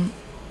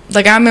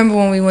like, I remember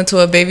when we went to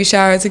a baby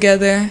shower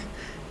together.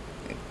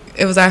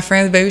 It was our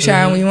friend's baby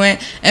shower, and we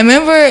went. And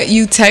remember,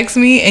 you text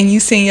me and you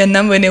seen your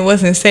number and it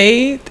wasn't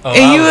saved,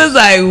 and you was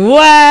like,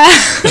 "Wow."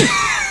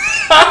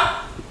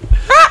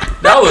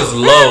 That was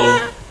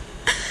low.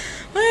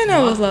 My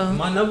number was low.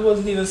 My number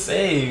wasn't even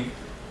saved.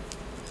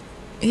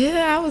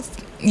 Yeah, I was.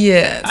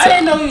 Yeah, I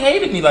didn't know you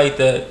hated me like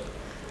that.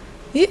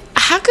 Yeah,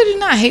 how could you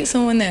not hate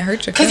someone that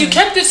hurt your? Because you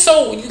kept it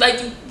so like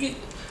you,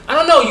 I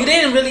don't know. You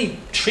didn't really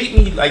treat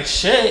me like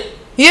shit.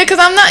 Yeah, because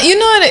I'm not. You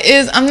know what it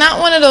is? I'm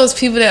not one of those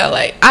people that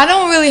like. I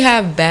don't really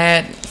have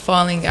bad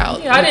falling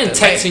out. Yeah, I didn't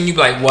text you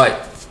like what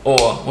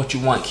or what you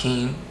want,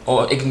 Keem,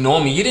 or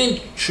ignore me. You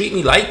didn't treat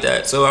me like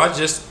that, so I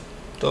just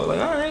thought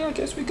like, all right, I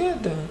guess we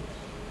good then.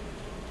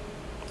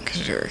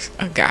 Because you're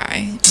a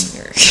guy.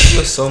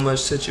 There's so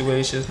much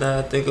situations now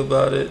I think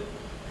about it.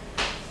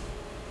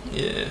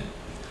 Yeah,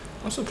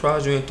 I'm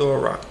surprised you didn't throw a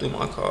rock through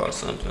my car or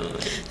something.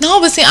 No,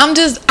 but see,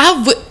 sometimes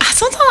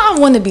I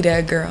want to be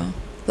that girl.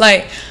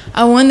 Like,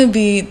 I want to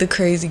be the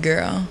crazy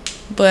girl,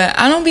 but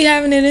I don't be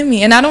having it in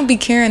me, and I don't be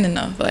caring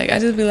enough. Like, I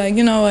just be like,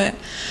 you know what?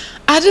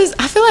 I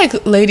feel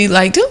like, lady,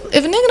 like, dude,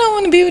 if a nigga don't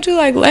want to be with you,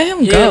 like, let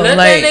him go. Let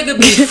like, that nigga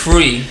be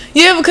free.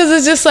 Yeah, because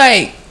it's just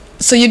like,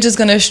 so you're just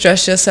gonna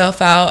stress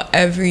yourself out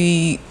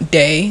every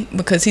day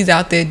because he's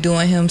out there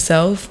doing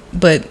himself,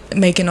 but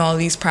making all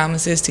these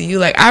promises to you.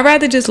 Like, I'd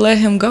rather just let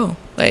him go.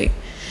 Like,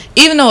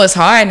 even though it's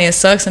hard and it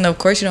sucks, and of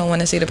course you don't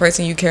want to see the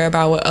person you care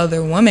about with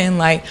other women.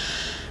 Like,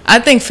 I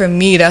think for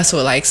me, that's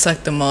what like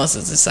sucked the most,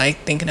 is just like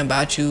thinking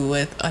about you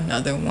with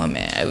another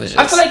woman. It was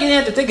just, I feel like you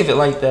didn't have to think of it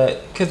like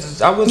that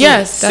because I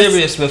wasn't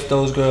serious with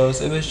those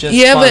girls. It was just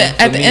fun but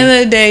at the me. end of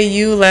the day,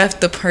 you left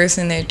the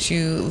person that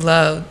you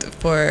loved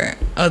for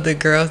other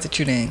girls that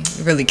you didn't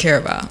really care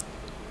about.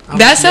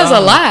 That says a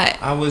lot.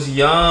 I was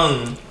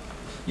young.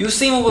 You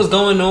seen what was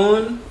going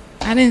on?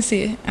 I didn't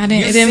see it. It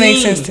didn't make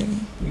sense to me.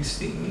 You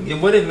see, it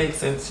wouldn't make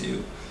sense to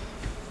you.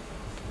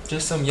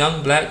 Just some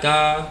young black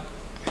guy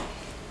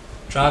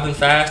driving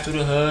fast through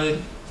the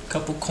hood,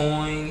 couple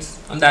coins.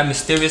 I'm that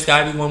mysterious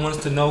guy everyone wants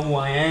to know who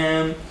I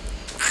am.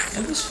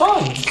 It was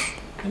fun.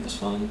 It was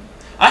fun.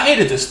 I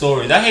hated the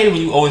stories. I hated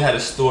when you always had a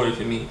story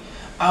for me.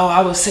 Oh,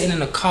 I was sitting in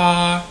the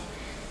car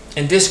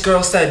and this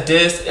girl said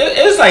this.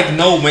 It was like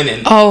no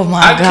winning. Oh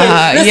my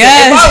God. Listen,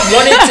 yes. If I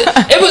wanted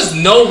to, it was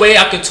no way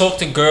I could talk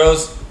to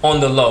girls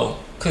on the low.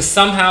 Because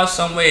somehow,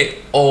 some way, it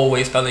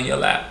always fell in your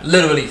lap.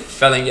 Literally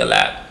fell in your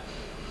lap.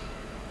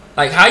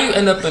 Like, how you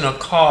end up in a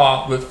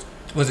car with,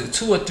 was it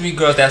 2 or 3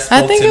 girls that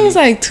spoke to me? I think it was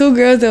like 2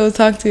 girls that would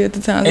talk to you at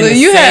the time. So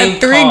you had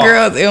 3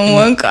 girls in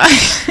one car. And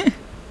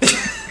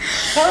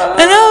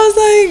I was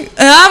like,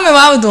 and I remember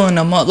I was doing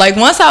the most. Like,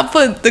 once I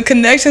put the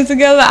connection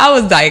together, I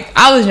was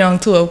young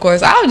too, of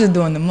course. I was just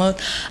doing the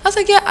most. I was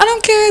like, yeah, I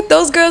don't care if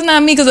those girls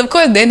not me. Because, of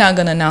course, they're not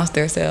going to announce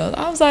themselves.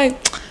 I was like,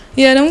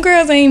 yeah, them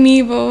girls ain't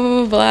me, blah,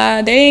 blah,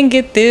 blah. They ain't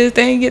get this,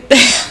 they ain't get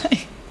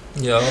that.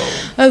 Yo.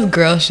 That's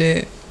girl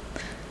shit.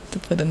 to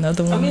put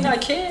another one. I mean, I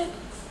can.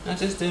 I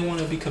just didn't want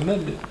to be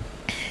committed.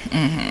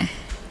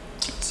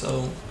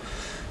 So,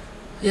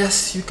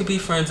 yes, you could be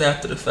friends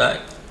after the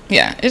fact.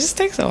 Yeah, it just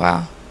takes a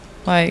while.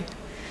 Like,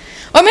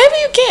 or maybe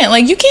you can't.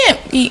 Like, you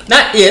can't be.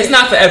 It's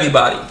not for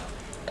everybody.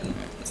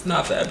 It's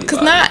not for everybody.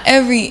 Because not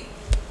every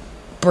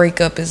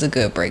breakup is a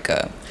good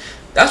breakup.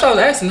 That's why I was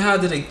asking, how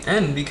did it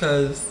end?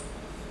 Because,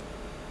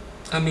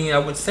 I mean, I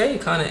would say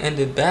it kind of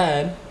ended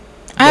bad.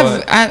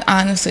 I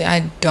honestly,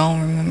 I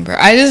don't remember.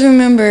 I just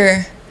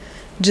remember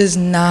just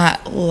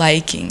not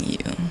liking you.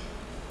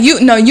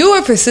 You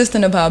were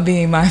persistent about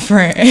being my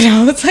friend. And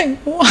I was like,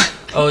 what?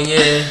 Oh,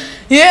 yeah.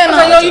 Yeah. I was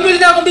like, yo, you really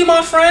not going to be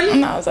my friend?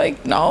 And I was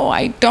like, no,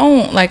 I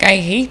don't. Like, I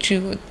hate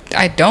you.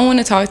 I don't want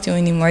to talk to you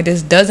anymore.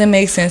 This doesn't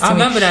make sense to me. I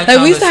remember that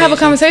Like, we used to have a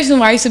conversation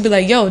where I used to be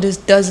like, yo, this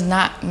does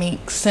not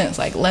make sense.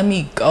 Like, let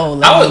me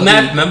go. I was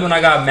mad. Remember when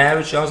I got mad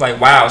with you? I was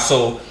like, wow,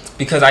 so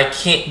because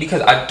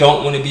I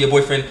don't want to be your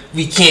boyfriend,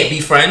 we can't be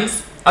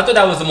friends? I thought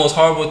that was the most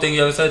horrible thing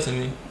you ever said to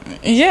me.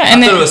 Yeah.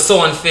 I thought it was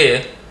so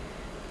unfair.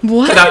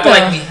 What? Because I feel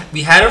like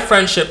we had a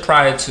friendship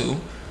prior to.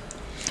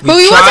 But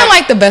we wasn't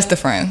like the best of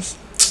friends.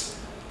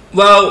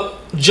 Well,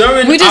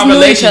 during our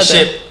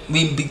relationship,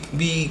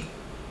 we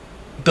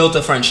built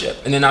a friendship.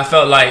 And then I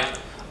felt like,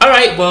 all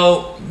right,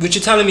 well, what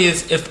you're telling me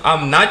is if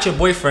I'm not your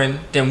boyfriend,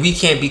 then we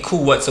can't be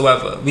cool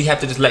whatsoever. We have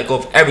to just let go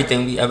of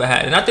everything we ever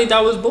had. And I think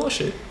that was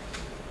bullshit.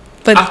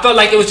 But I felt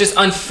like it was just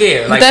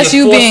unfair. Like that's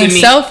you being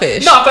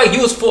selfish. No, I felt like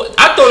you was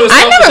I thought it was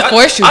selfish. I never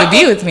forced you to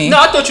be with me. No,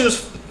 I thought you was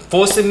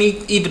forcing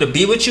me either to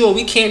be with you or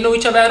we can't know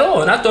each other at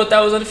all. And I thought that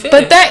was unfair.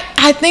 But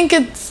I think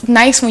it's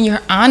nice when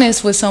you're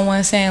honest with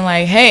someone saying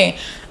like, hey,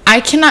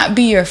 I cannot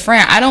be your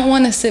friend. I don't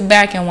want to sit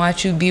back and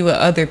watch you be with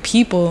other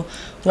people.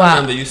 Wow. I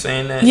remember you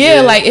saying that. Yeah,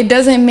 like it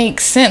doesn't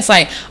make sense.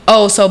 Like,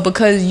 oh, so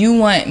because you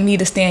want me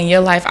to stay in your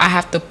life, I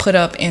have to put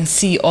up and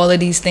see all of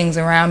these things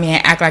around me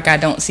and act like I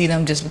don't see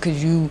them just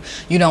because you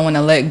don't want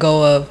to let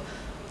go of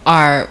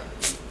our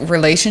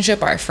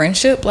relationship, our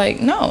friendship. Like,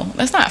 no,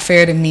 that's not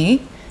fair to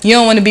me. You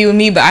don't want to be with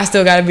me, but I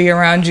still got to be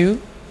around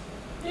you.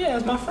 Yeah,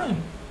 it's my friend.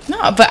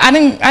 No, but I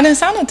didn't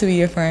sign up to be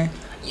your friend.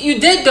 You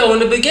did though in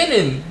the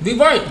beginning. We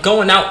weren't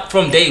going out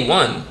from day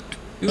one.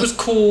 It was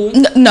cool.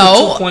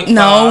 No. When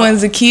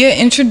Zakia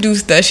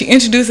introduced us, she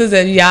introduced us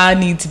that y'all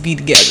need to be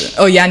together.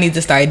 Or y'all need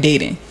to start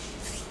dating.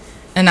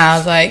 And I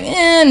was like,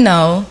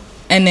 no.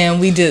 And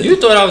then we did.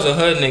 You thought I was a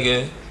hood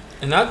nigga.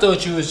 And I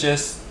thought you was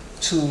just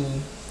too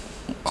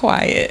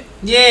quiet.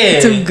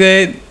 Yeah. Too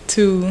good.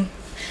 Too.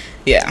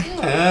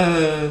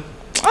 Yeah.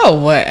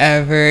 Oh,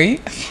 whatever.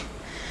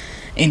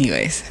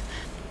 Anyways.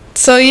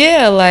 So,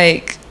 yeah,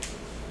 like.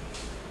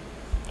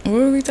 What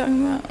were we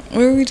talking about?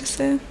 What were we just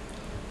saying?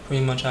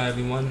 Pretty much how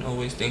everyone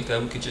always think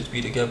that we could just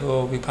be together,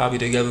 or we probably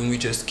together and we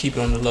just keep it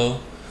on the low.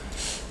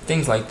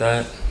 Things like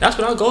that. That's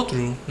what I go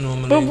through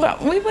normally.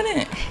 But we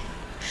wouldn't.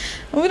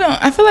 We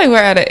don't. I feel like we're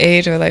at an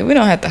age where like we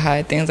don't have to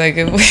hide things. Like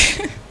if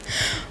we,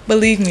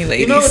 believe me,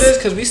 ladies. You know what it is?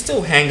 Because we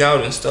still hang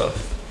out and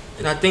stuff,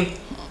 and I think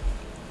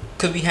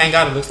because we hang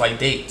out, it looks like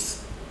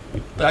dates.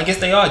 But I guess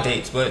they are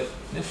dates, but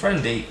they're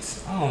friend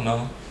dates. I don't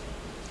know.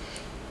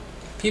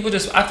 People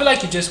just. I feel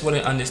like you just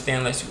wouldn't understand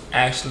unless you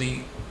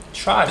actually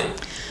tried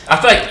it. I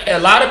feel like a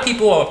lot of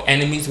people are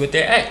enemies with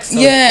their ex. So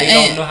they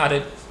don't know how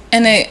to.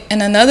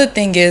 And another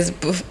thing is,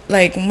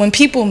 like, when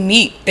people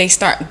meet, they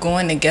start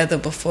going together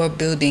before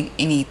building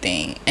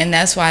anything. And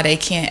that's why they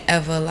can't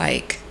ever,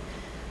 like,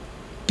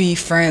 be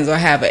friends or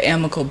have an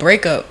amicable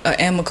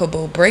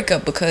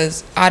breakup,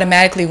 because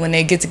automatically when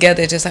they get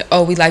together, it's just like,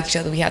 oh, we like each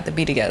other, we have to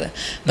be together.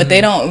 But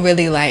they don't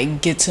really,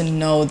 like, get to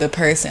know the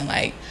person.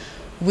 Like,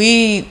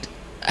 we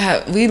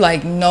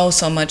like, know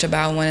so much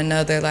about one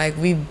another. Like,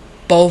 we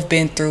both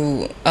been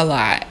through a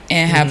lot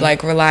and have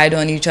like relied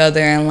on each other,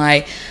 and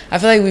like I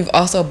feel like we've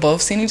also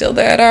both seen each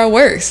other at our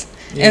worst,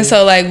 and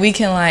so like we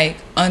can like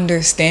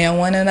understand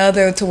one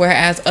another, to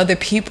whereas other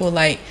people,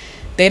 like,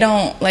 they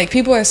don't, like,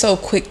 people are so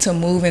quick to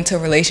move into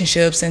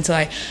relationships and to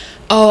like,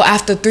 oh,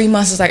 after 3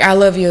 months it's like I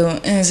love you,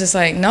 and it's just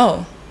like,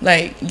 no,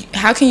 like,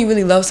 how can you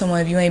really love someone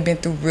if you ain't been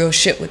through real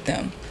shit with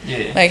them?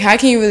 Like, how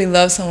can you really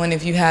love someone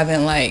if you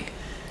haven't, like,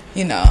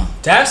 you know?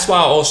 That's why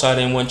also I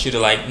didn't want you to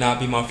like not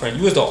be my friend.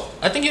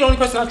 I think you're the only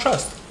person I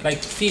trust, like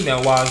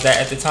female wise, that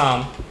at the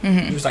time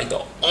you was like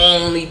the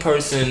only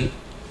person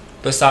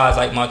besides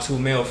like my 2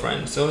 male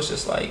friends. So it's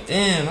just like,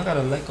 damn, I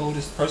gotta let go of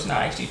this person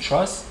I actually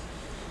trust.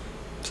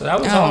 So that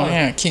was hard.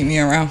 Man, keep me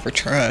around for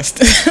trust.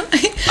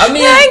 I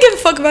mean, I ain't give a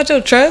fuck about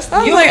your trust.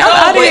 I'm like,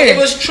 I'm out of here. It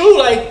was true.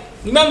 Like,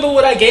 remember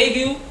what I gave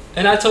you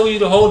and I told you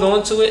to hold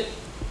on to it?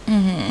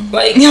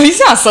 Like, yo, you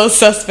sound so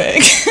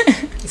suspect.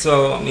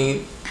 So I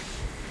mean,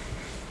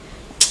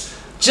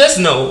 just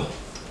know,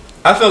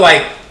 I feel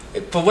like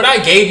for what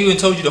I gave you and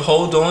told you to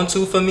hold on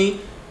to for me,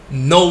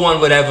 no one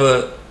would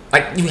ever,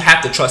 like, you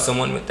have to trust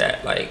someone with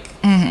that, like.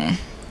 And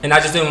I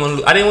just didn't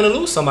want to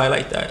lose somebody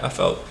like that. I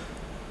felt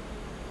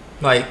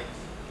like,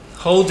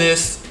 hold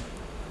this,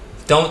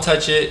 don't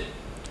touch it.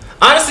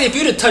 Honestly, if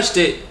you'd have touched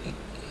it,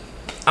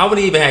 I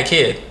wouldn't even have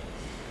cared.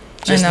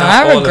 I know.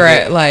 I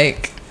regret,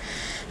 like,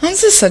 I'm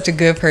just such a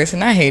good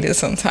person. I hate it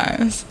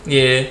sometimes.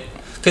 Yeah.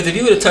 Because if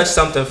you would have touched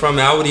something from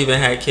me, I would even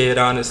had kid,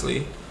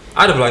 honestly.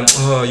 I'd have been like,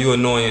 oh, you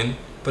annoying.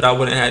 But I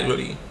wouldn't have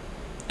really.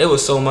 It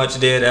was so much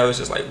there that I was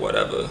just like,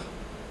 whatever.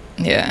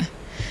 Yeah.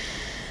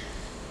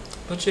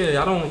 But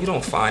yeah, you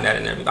don't find that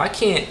in everybody. I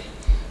can't.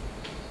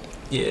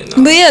 Yeah,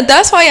 no. But yeah,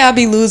 that's why y'all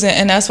be losing,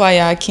 and that's why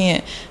y'all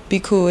can't be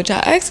cool with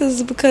y'all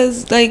exes,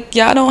 because like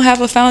y'all don't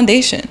have a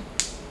foundation,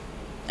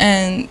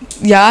 and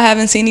y'all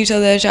haven't seen each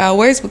other at y'all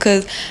worst,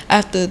 because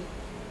after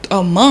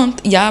a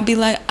month y'all be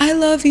like, I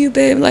love you,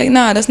 babe. Like,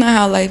 nah, that's not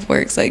how life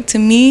works. Like, to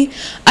me,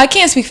 I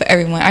can't speak for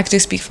everyone, I can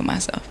just speak for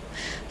myself.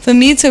 For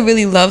me to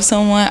really love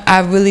someone, I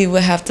really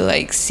would have to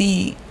like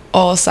see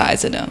all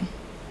sides of them.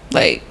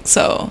 Like,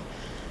 so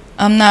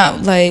I'm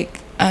not like,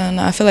 I don't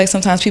know, I feel like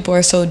sometimes people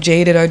are so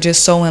jaded or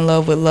just so in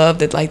love with love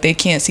that like they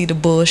can't see the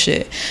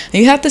bullshit.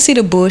 And you have to see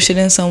the bullshit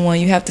in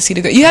someone. You have to see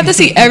you have to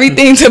see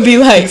everything to be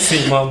like, you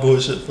see my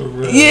bullshit for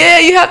real. Yeah,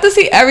 you have to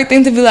see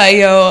everything to be like,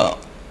 yo,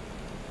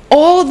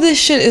 all this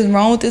shit is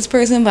wrong with this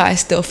person, but I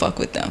still fuck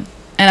with them.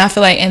 And I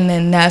feel like, and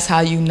then that's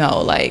how you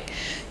know, like,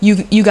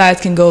 you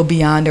guys can go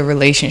beyond a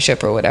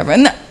relationship or whatever.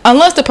 And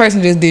unless the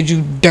person just did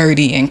you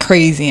dirty and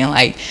crazy and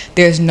like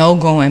there's no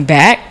going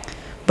back.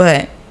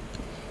 But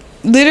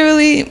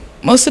literally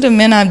most of the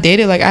men I've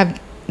dated, like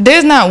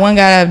there's not one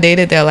guy I've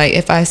dated that like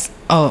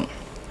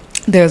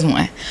there's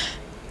one.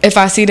 If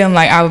I see them,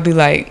 like, I would be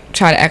like,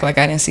 try to act like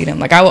I didn't see them.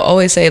 Like, I would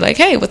always say like,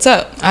 hey, what's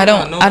up? I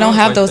don't have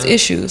like those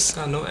issues.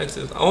 I got no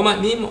exes. All my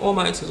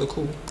exes are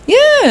cool.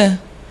 Yeah,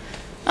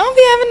 I don't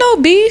be having no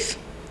beef.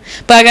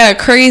 But I got a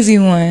crazy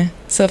one.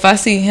 So if I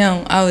see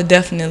him, I would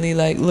definitely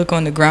like look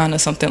on the ground or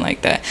something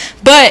like that.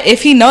 But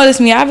if he noticed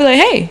me, I'd be like,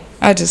 hey,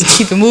 I just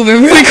keep it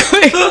moving really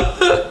quick.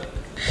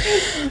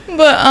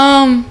 But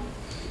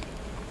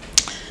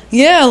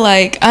yeah,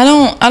 like I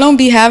don't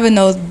be having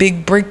those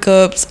big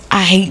breakups.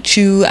 I hate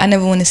you. I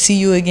never want to see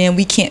you again.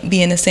 We can't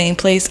be in the same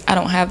place. I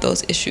don't have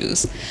those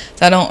issues.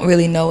 So I don't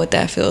really know what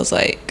that feels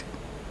like.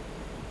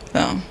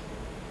 So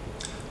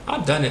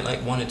I've done it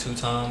like 1 or 2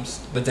 times,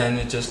 but then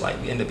it just like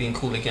we end up being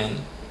cool again.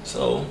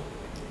 So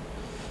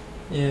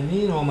yeah,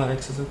 me and all my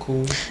exes are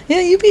cool. Yeah,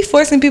 you be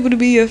forcing people to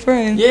be your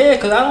friend. Yeah,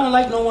 cause I don't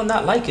like no one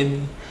not liking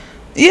me.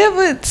 Yeah,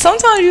 but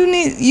sometimes you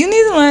need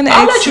to learn to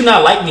I'll let you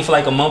not like me for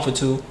like a month or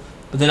 2,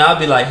 but then I'll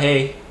be like,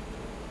 hey,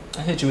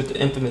 I hit you with the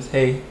infamous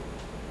hey.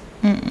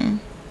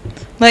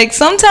 Like,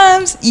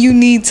 sometimes you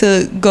need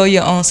to go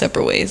your own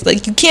separate ways.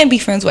 Like, you can't be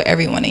friends with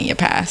everyone in your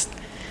past.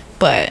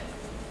 But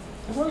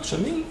it works for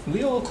me.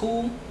 We all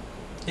cool.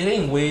 It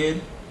ain't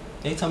weird.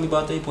 They tell me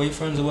about their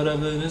boyfriends or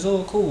whatever, and it's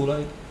all cool.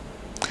 Like,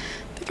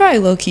 they probably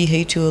low key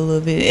hate you a little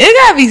bit.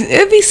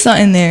 It be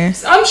something there.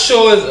 I'm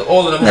sure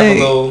all of them have a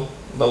little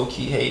low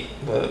key hate,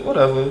 but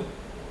whatever.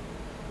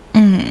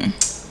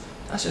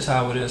 That's just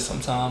how it is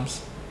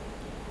sometimes.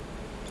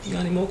 You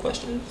got any more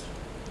questions?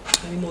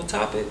 Any more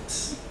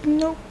topics?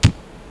 Nope.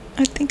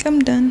 I think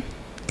I'm done.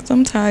 Because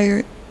I'm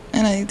tired.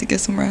 And I need to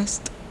get some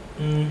rest.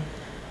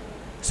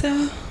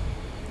 So,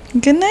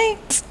 good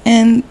night.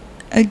 And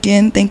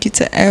again, thank you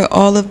to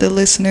all of the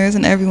listeners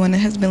and everyone that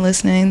has been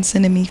listening and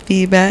sending me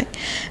feedback.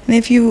 And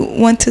if you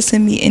want to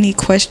send me any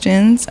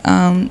questions,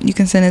 you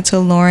can send it to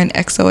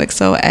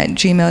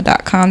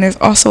laurenxoxo@gmail.com. There's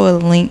also a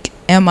link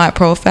in my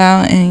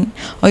profile, and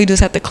all you do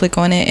is have to click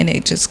on it, and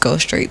it just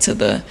goes straight to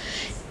the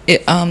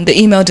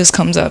email just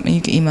comes up, and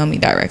you can email me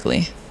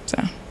directly. So.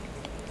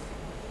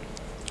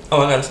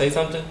 Oh, I gotta say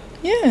something?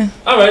 Yeah.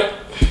 All right.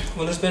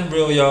 Well, it's been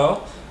real,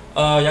 y'all.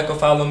 Y'all can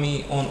follow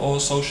me on all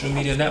social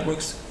media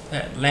networks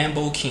at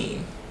Lambo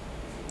King.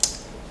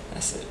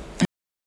 That's it.